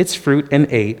took its fruit and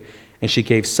ate, and she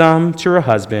gave some to her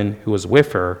husband who was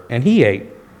with her, and he ate.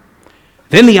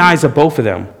 Then the eyes of both of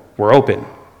them were open,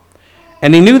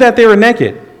 and they knew that they were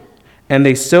naked, and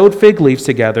they sewed fig leaves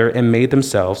together and made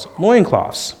themselves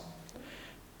loincloths.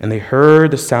 And they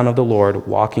heard the sound of the Lord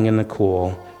walking in the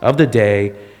cool of the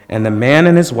day, and the man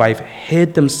and his wife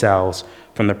hid themselves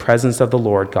from the presence of the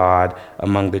Lord God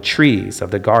among the trees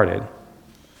of the garden.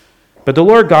 But the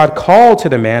Lord God called to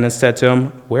the man and said to him,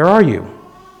 where are you?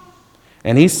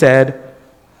 And he said,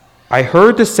 I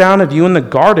heard the sound of you in the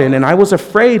garden, and I was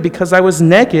afraid because I was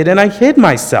naked, and I hid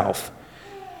myself.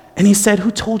 And he said, who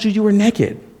told you you were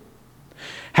naked?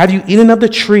 Have you eaten of the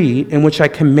tree in which I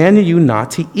commanded you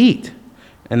not to eat?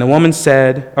 And the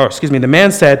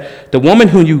man said, the woman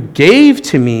whom you gave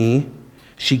to me,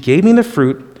 she gave me the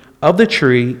fruit of the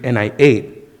tree, and I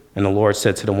ate. And the Lord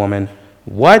said to the woman,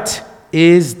 what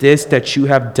is this that you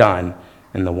have done?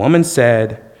 And the woman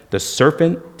said, the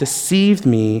serpent deceived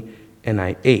me, and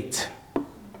I ate.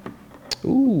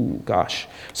 Ooh, gosh.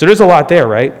 So there's a lot there,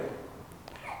 right?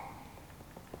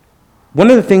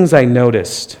 One of the things I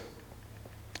noticed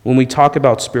when we talk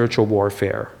about spiritual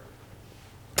warfare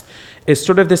is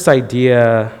sort of this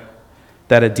idea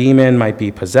that a demon might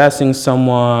be possessing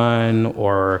someone,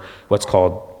 or what's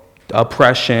called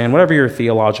oppression, whatever your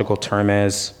theological term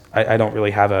is. I don't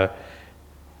really have a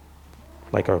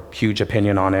huge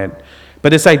opinion on it.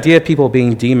 But this idea of people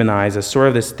being demonized is sort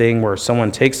of this thing where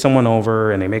someone takes someone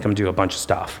over and they make them do a bunch of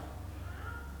stuff.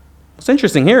 What's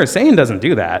interesting here is Satan doesn't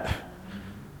do that.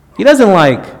 He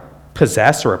doesn't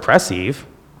possess or oppress Eve.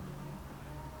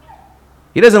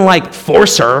 He doesn't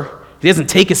force her. He doesn't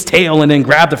take his tail and then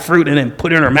grab the fruit and then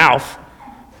put it in her mouth.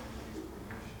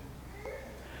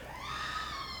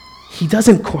 He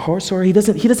doesn't coerce her. He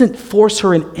doesn't force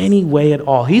her in any way at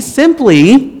all. He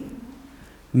simply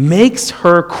makes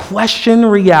her question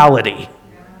reality.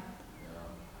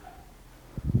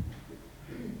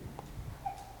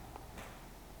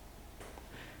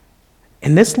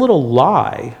 And this little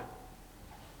lie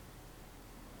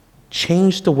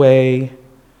changed the way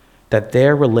that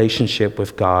their relationship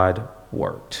with God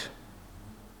worked.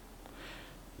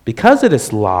 Because of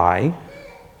this lie,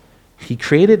 he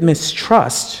created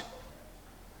mistrust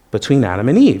between Adam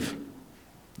and Eve.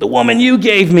 The woman you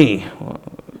gave me.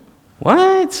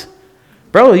 What?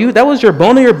 Bro, that was your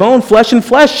bone of your bone, flesh and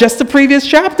flesh, just the previous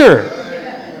chapter.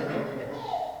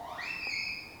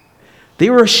 They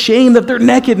were ashamed of their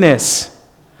nakedness.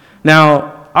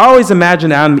 Now, I always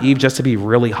imagine Adam and Eve just to be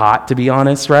really hot, to be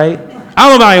honest, right? I don't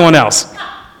know about anyone else.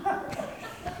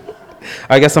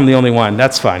 I guess I'm the only one.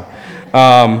 That's fine.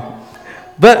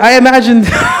 But I imagine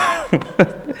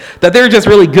that they're just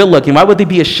really good looking. Why would they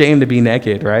be ashamed to be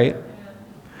naked, right?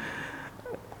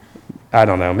 I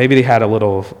don't know. Maybe they had a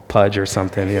little pudge or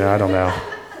something, I don't know.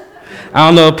 I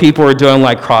don't know if people were doing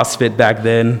like CrossFit back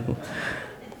then.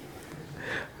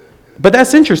 But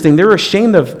that's interesting. They were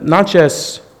ashamed of not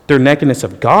just their nakedness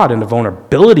of God and the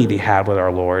vulnerability they had with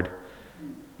our Lord,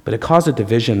 but it caused a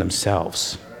division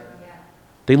themselves.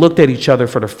 They looked at each other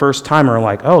for the first time and were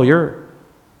like, oh, you're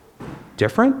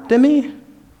different than me?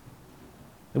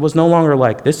 It was no longer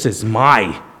like, this is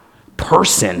my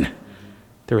person.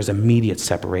 There was immediate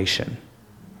separation.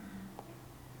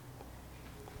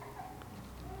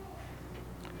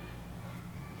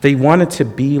 They wanted to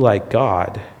be like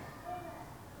God,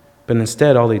 but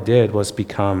instead all they did was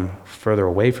become further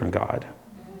away from God.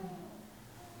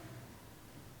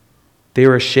 They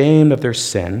were ashamed of their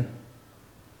sin,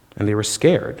 and they were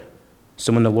scared.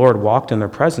 So when the Lord walked in their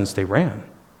presence, they ran.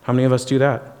 How many of us do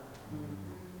that?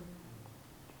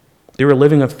 They were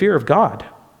living in fear of God,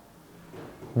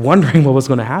 wondering what was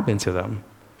going to happen to them,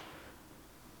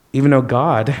 even though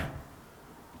God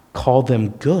called them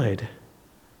good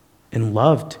and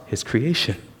loved his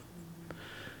creation.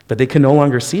 But they could no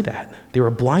longer see that. They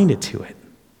were blinded to it.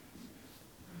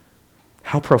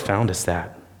 How profound is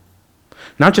that?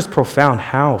 Not just profound,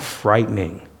 how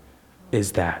frightening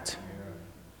is that?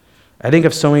 I think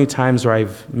of so many times where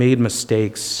I've made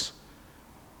mistakes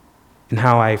and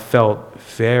how I felt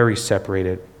very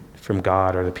separated from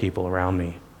God or the people around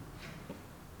me.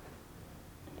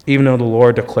 Even though the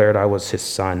Lord declared I was his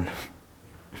son.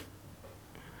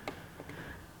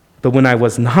 But when I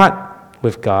was not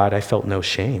with God, I felt no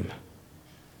shame.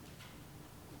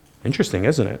 Interesting,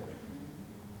 isn't it?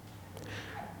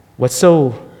 What's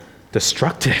so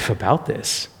destructive about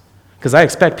this? Because I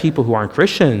expect people who aren't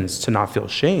Christians to not feel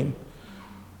shame.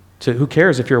 Who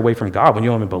cares if you're away from God when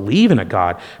you don't even believe in a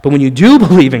God? But when you do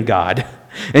believe in God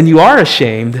and you are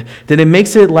ashamed, then it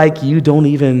makes it like you don't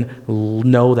even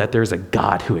know that there's a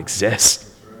God who exists.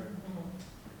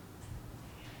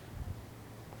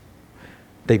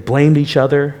 They blamed each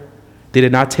other. They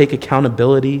did not take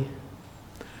accountability.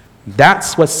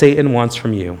 That's what Satan wants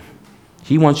from you.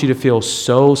 He wants you to feel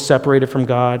so separated from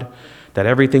God that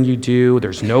everything you do,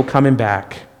 there's no coming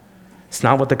back. It's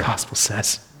not what the gospel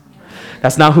says.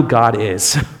 That's not who God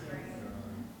is.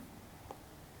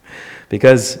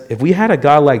 Because if we had a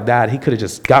God like that, he could have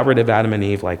just got rid of Adam and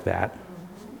Eve like that.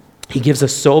 He gives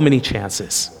us so many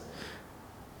chances.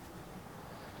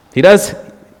 He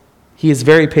is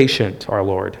very patient, our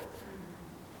Lord.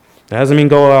 That doesn't mean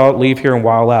go out, leave here, and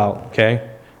wild out, okay?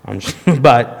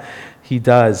 But he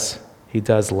does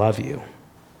love you.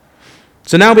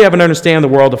 So now we have an understanding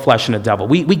of the world, the flesh, and the devil.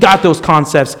 We got those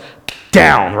concepts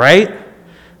down, right?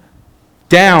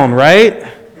 Down, right?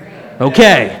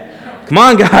 Okay. Come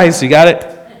on, guys. You got it.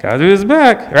 Got to do this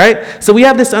back, right? So we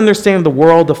have this understanding of the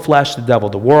world, the flesh, the devil.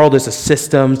 The world is the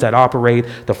systems that operate.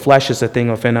 The flesh is the thing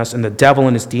within us. And the devil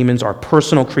and his demons are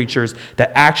personal creatures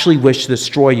that actually wish to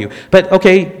destroy you. But,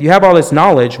 okay, you have all this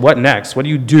knowledge. What next? What do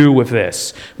you do with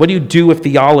this? What do you do with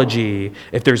theology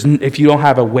if you don't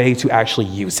have a way to actually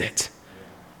use it?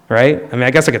 Right? I mean,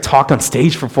 I guess I could talk on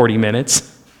stage for 40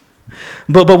 minutes.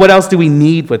 But what else do we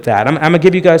need with that? I'm going to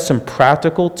give you guys some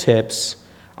practical tips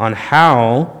on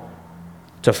how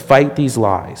to fight these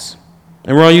lies.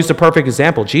 And we're going to use the perfect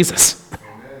example, Jesus.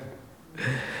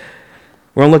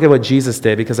 We're going to look at what Jesus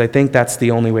did because I think that's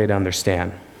the only way to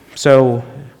understand. So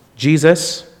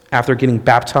Jesus, after getting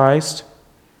baptized,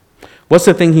 what's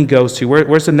the thing he goes to?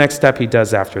 Where's the next step he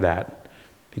does after that?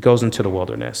 He goes into the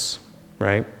wilderness,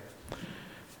 right?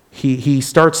 He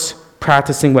starts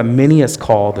practicing what many us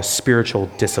call the spiritual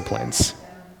disciplines.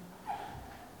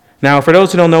 Now, for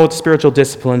those who don't know what the spiritual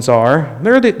disciplines are,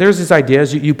 there's these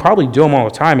ideas. You probably do them all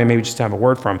the time and maybe just have a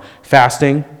word from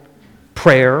fasting,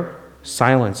 prayer,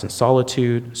 silence and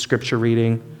solitude, scripture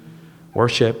reading,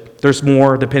 worship. There's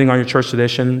more depending on your church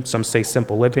tradition. Some say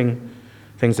simple living,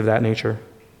 things of that nature.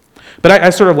 But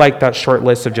I sort of like that short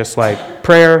list of just like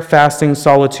prayer, fasting,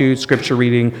 solitude, scripture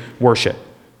reading, worship.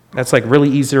 That's like really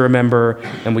easy to remember,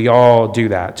 and we all do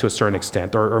that to a certain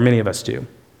extent, or many of us do.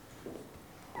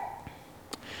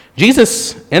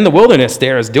 Jesus in the wilderness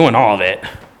there is doing all of it,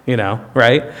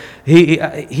 right?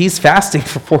 He's fasting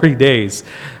for 40 days,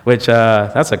 which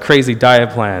that's a crazy diet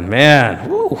plan. Man,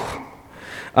 woo.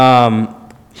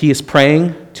 He is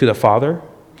praying to the Father.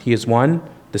 He is one.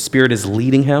 The Spirit is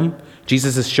leading him.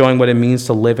 Jesus is showing what it means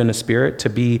to live in the Spirit,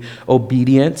 to be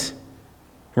obedient,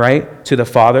 right, to the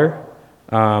Father,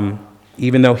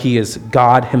 even though he is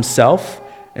God himself,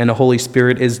 and the Holy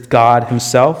Spirit is God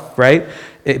himself, right?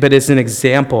 But it's an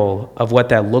example of what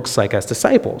that looks like as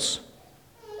disciples.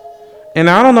 And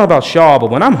I don't know about y'all,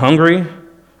 but when I'm hungry,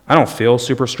 I don't feel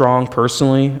super strong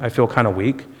personally. I feel kind of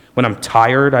weak. When I'm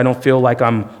tired, I don't feel like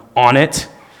I'm on it,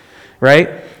 right?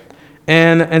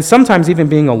 And sometimes even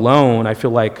being alone, I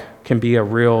feel like can be a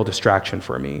real distraction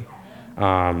for me.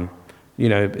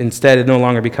 Instead it no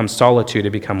longer becomes solitude,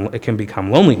 it can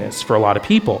become loneliness for a lot of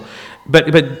people.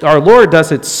 But our Lord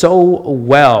does it so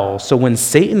well, so when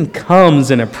Satan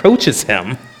comes and approaches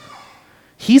him,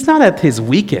 he's not at his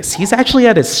weakest, he's actually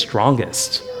at his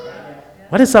strongest.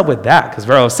 What is up with that? Because,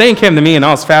 bro, if Satan came to me and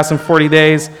I was fasting 40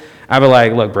 days, I'd be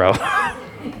like, look, bro,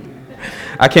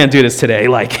 I can't do this today.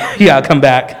 Like, you gotta come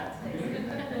back.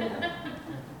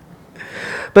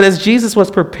 But as Jesus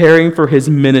was preparing for his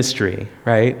ministry,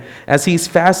 right, as he's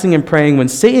fasting and praying, when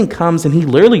Satan comes and he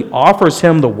literally offers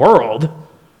him the world,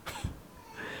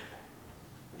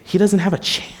 he doesn't have a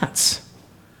chance.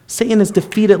 Satan is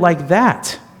defeated like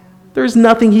that. There's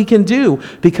nothing he can do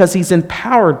because he's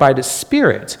empowered by the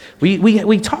Spirit.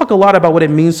 We talk a lot about what it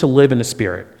means to live in the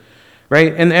Spirit,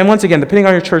 right? And once again, depending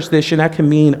on your church tradition, that can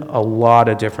mean a lot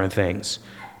of different things.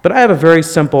 But I have a very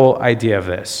simple idea of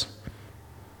this.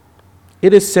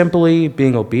 It is simply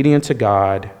being obedient to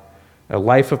God, a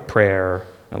life of prayer,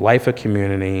 a life of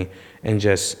community, and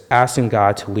just asking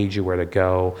God to lead you where to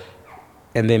go,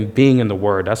 and then being in the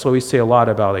Word. That's what we say a lot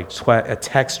about a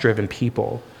text-driven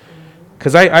people.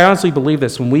 Because I honestly believe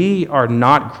this. When we are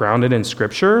not grounded in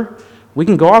Scripture, we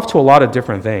can go off to a lot of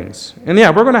different things. And yeah,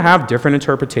 we're going to have different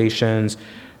interpretations,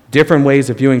 different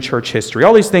ways of viewing church history,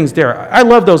 all these things there. I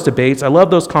love those debates. I love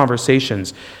those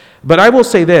conversations. But I will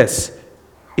say this.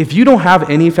 If you don't have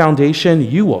any foundation,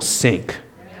 you will sink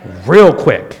real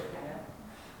quick.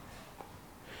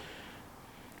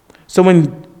 So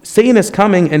when Satan is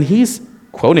coming and he's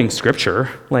quoting Scripture,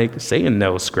 like Satan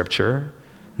knows Scripture,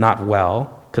 not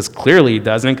well, because clearly he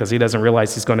doesn't, because he doesn't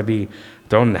realize he's going to be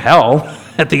thrown in hell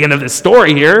at the end of this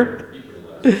story here.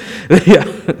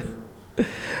 Yeah.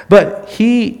 But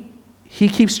he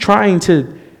keeps trying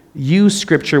to use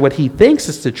Scripture, what he thinks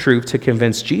is the truth, to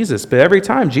convince Jesus. But every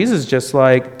time, Jesus is just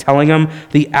like telling him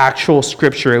the actual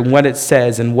Scripture and what it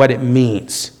says and what it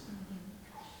means.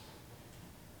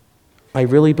 I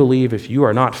really believe if you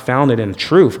are not founded in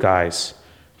truth, guys,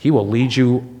 he will lead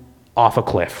you off a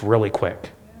cliff really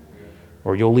quick.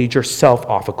 Or you'll lead yourself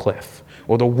off a cliff.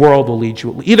 Or the world will lead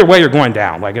you. Either way, you're going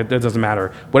down. Like, it doesn't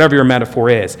matter. Whatever your metaphor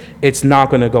is, it's not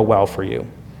going to go well for you.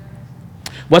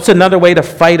 What's another way to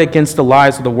fight against the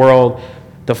lies of the world,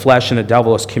 the flesh, and the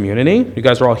devil is community? You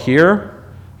guys are all here.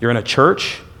 You're in a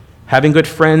church. Having good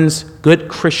friends, good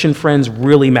Christian friends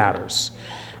really matters.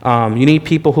 You need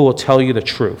people who will tell you the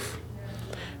truth,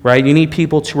 right? You need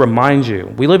people to remind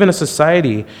you. We live in a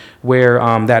society where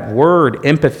that word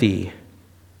empathy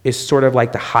is sort of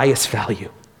like the highest value.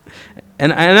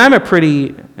 And I'm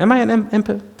am I an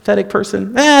empathetic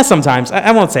person? Sometimes.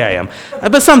 I won't say I am.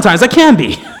 But sometimes I can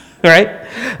be. Right?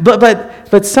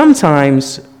 But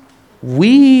sometimes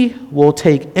we will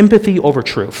take empathy over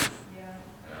truth.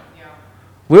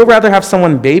 We'll rather have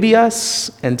someone baby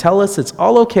us and tell us it's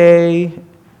all okay,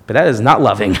 but that is not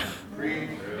loving.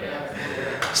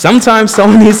 Sometimes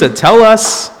someone needs to tell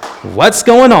us what's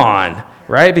going on,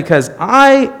 right? Because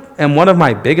I am one of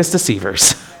my biggest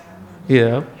deceivers.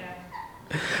 Yeah.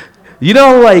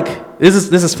 Like, this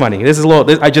is funny.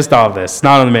 I just thought of this,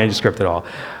 not on the manuscript at all.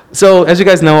 So, as you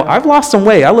guys know, I've lost some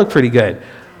weight. I look pretty good.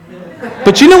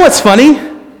 But you know what's funny?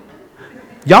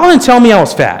 Y'all didn't tell me I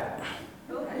was fat.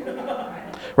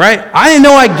 Right? I didn't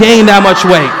know I gained that much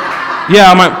weight.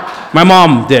 Yeah, my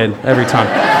mom did every time.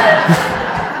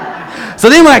 So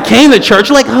then when I came to church,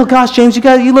 you're like, oh gosh, James,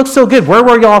 you look so good. Where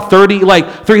were y'all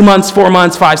 3 months, 4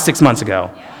 months, 5, 6 months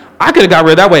ago? I could have got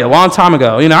rid of that weight a long time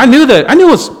ago. I knew it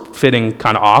was fitting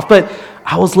kind of off, but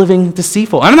I was living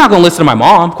deceitful. I'm not going to listen to my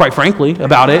mom, quite frankly,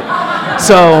 about it.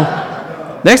 So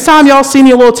next time y'all see me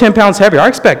a little 10 pounds heavier, I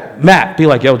expect Matt be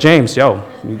like, yo, James, you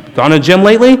gone to the gym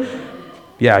lately?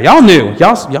 Yeah, y'all knew.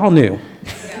 Y'all knew.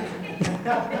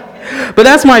 But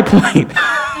that's my point.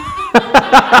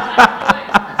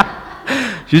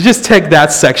 You just take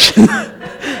that section,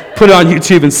 put it on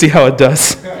YouTube and see how it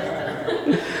does.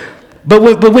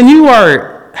 But when you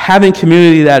are having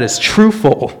community that is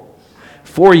truthful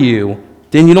for you,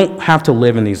 then you don't have to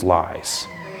live in these lies.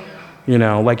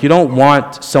 Like you don't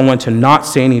want someone to not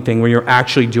say anything when you're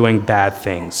actually doing bad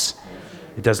things.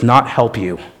 It does not help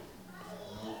you.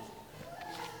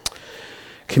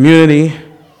 Community,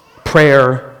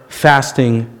 prayer,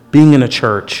 fasting, being in a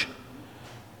church,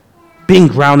 being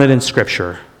grounded in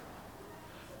Scripture.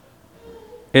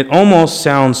 It almost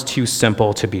sounds too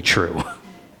simple to be true.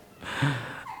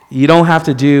 You don't have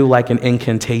to do like an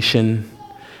incantation.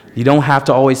 You don't have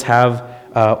to always have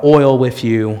oil with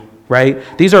you, right?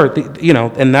 These are,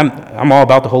 and I'm all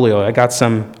about the holy oil. I got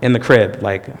some in the crib.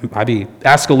 Like,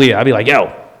 ask Aaliyah, I'd be like,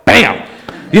 yo, bam!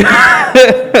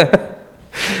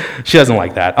 She doesn't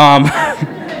like that.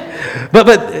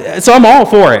 But so I'm all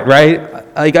for it, right?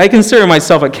 Like, I consider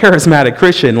myself a charismatic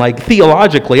Christian. Like,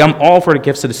 theologically, I'm all for the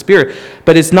gifts of the Spirit.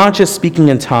 But it's not just speaking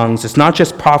in tongues. It's not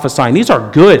just prophesying. These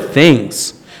are good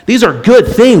things. These are good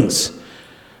things.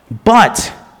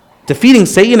 But defeating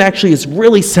Satan actually is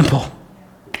really simple.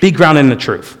 Be grounded in the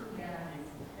truth.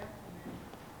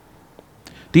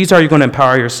 These are how you're going to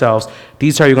empower yourselves.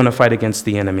 These are how you're going to fight against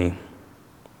the enemy.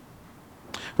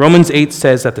 Romans 8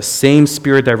 says that the same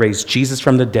Spirit that raised Jesus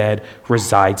from the dead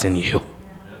resides in you.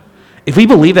 If we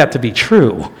believe that to be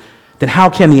true, then how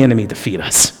can the enemy defeat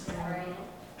us?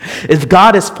 If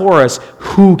God is for us,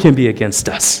 who can be against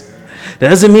us? That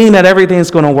doesn't mean that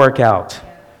everything's going to work out.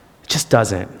 It just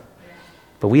doesn't.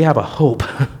 But we have a hope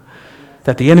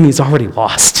that the enemy's already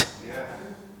lost.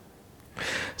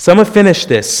 So I'm going to finish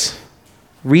this.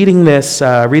 Reading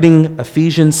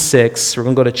Ephesians 6. We're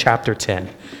going to go to chapter 10.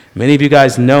 Many of you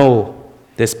guys know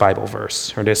this Bible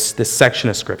verse, or this section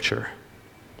of Scripture.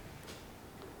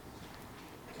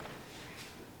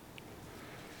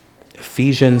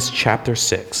 Ephesians chapter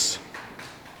 6.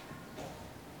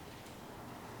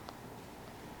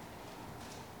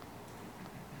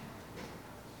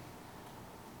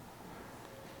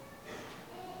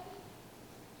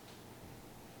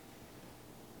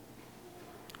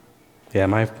 Yeah,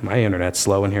 my internet's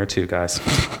slow in here too, guys.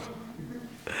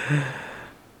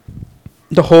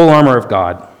 The whole armor of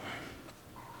God.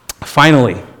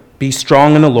 Finally, be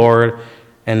strong in the Lord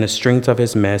and the strength of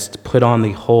his might. Put on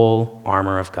the whole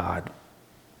armor of God,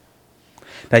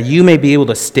 that you may be able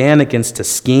to stand against the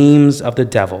schemes of the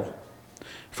devil.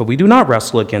 For we do not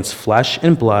wrestle against flesh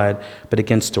and blood, but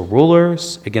against the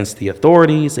rulers, against the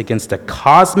authorities, against the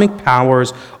cosmic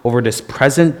powers over this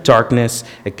present darkness,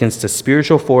 against the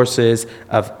spiritual forces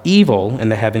of evil in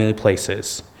the heavenly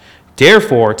places.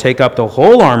 Therefore, take up the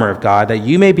whole armor of God, that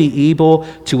you may be able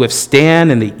to withstand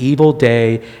in the evil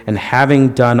day, and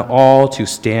having done all, to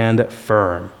stand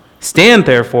firm. Stand,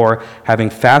 therefore, having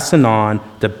fastened on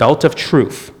the belt of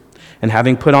truth, and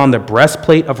having put on the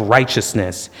breastplate of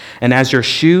righteousness, and as your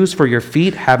shoes for your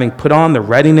feet, having put on the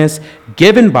readiness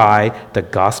given by the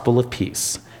gospel of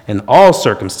peace. In all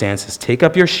circumstances, take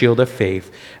up your shield of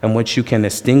faith, in which you can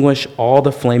extinguish all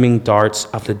the flaming darts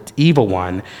of the evil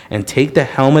one, and take the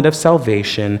helmet of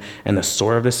salvation and the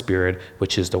sword of the Spirit,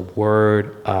 which is the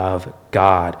word of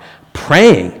God,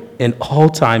 praying in all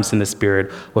times in the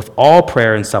Spirit, with all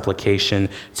prayer and supplication,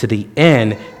 to the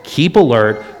end keep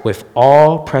alert with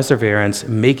all perseverance,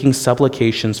 making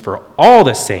supplications for all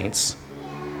the saints,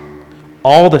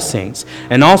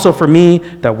 and also for me,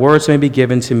 that words may be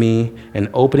given to me, and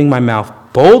opening my mouth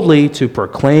boldly to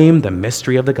proclaim the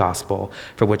mystery of the gospel,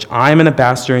 for which I am an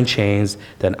ambassador in chains,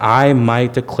 that I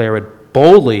might declare it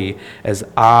boldly as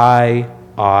I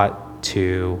ought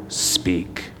to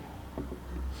speak.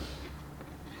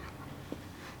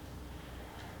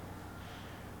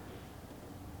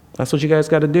 That's what you guys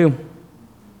got to do.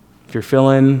 If you're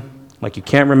feeling like you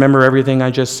can't remember everything I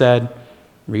just said,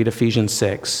 read Ephesians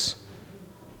 6.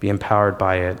 Be empowered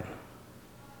by it.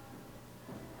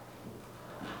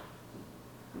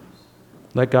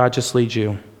 Let God just lead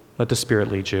you. Let the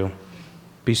Spirit lead you.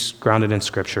 Be grounded in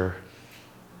Scripture.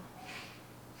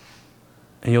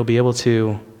 And you'll be able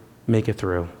to make it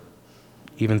through,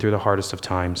 even through the hardest of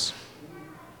times.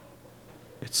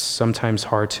 It's sometimes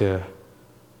hard to...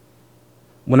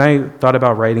 When I thought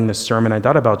about writing this sermon, I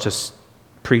thought about just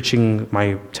preaching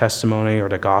my testimony or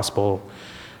the gospel,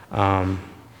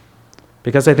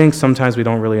 because I think sometimes we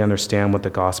don't really understand what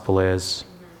the gospel is.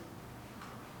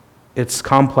 It's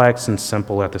complex and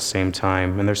simple at the same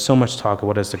time, and there's so much talk of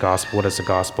what is the gospel, what is the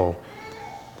gospel.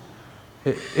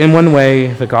 In one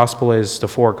way, the gospel is the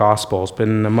four gospels, but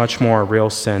in a much more real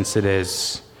sense, it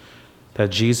is that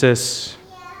Jesus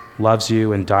loves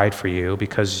you and died for you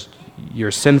because you're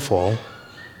sinful,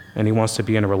 and he wants to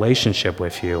be in a relationship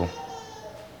with you.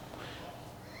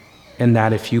 And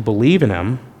that if you believe in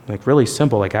him, like really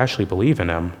simple, like actually believe in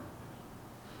him,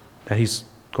 that he's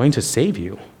going to save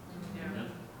you.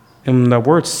 And the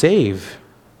word save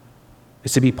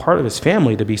is to be part of his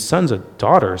family, to be sons and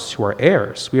daughters who are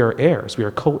heirs. We are heirs. We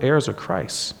are co-heirs of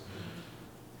Christ.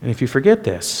 And if you forget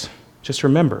this, just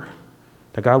remember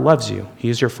that God loves you. He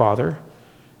is your Father.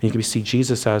 And you can see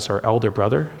Jesus as our elder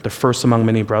brother, the first among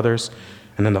many brothers,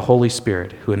 and then the Holy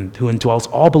Spirit who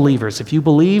indwells all believers. If you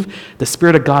believe, the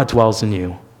Spirit of God dwells in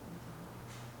you.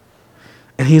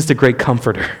 And He is the great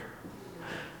comforter.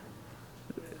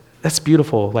 That's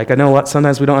beautiful. Like, I know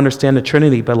sometimes we don't understand the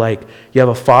Trinity, but like, you have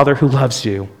a Father who loves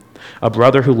you, a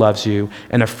brother who loves you,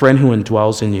 and a friend who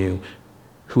indwells in you,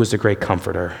 who is a great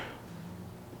comforter.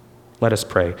 Let us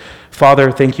pray.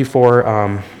 Father, thank you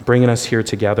for bringing us here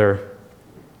together.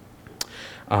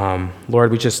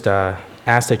 Lord, we just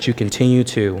ask that you continue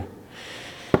to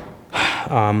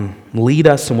lead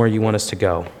us in where you want us to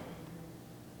go.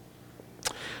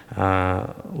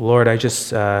 Lord, I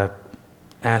just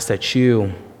ask that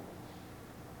you,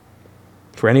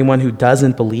 for anyone who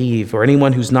doesn't believe, or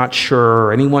anyone who's not sure,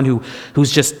 or anyone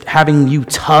who's just having you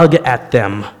tug at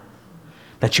them,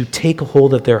 that you take a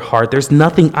hold of their heart. There's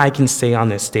nothing I can say on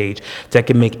this stage that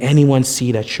can make anyone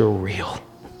see that you're real.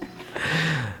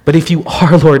 But if you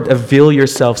are, Lord, avail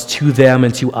yourselves to them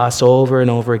and to us over and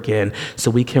over again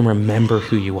so we can remember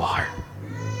who you are.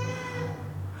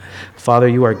 Father,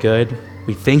 you are good.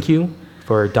 We thank you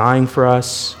for dying for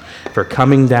us, for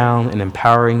coming down and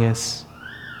empowering us,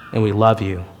 and we love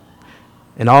you.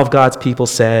 And all of God's people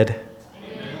said,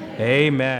 Amen. Amen.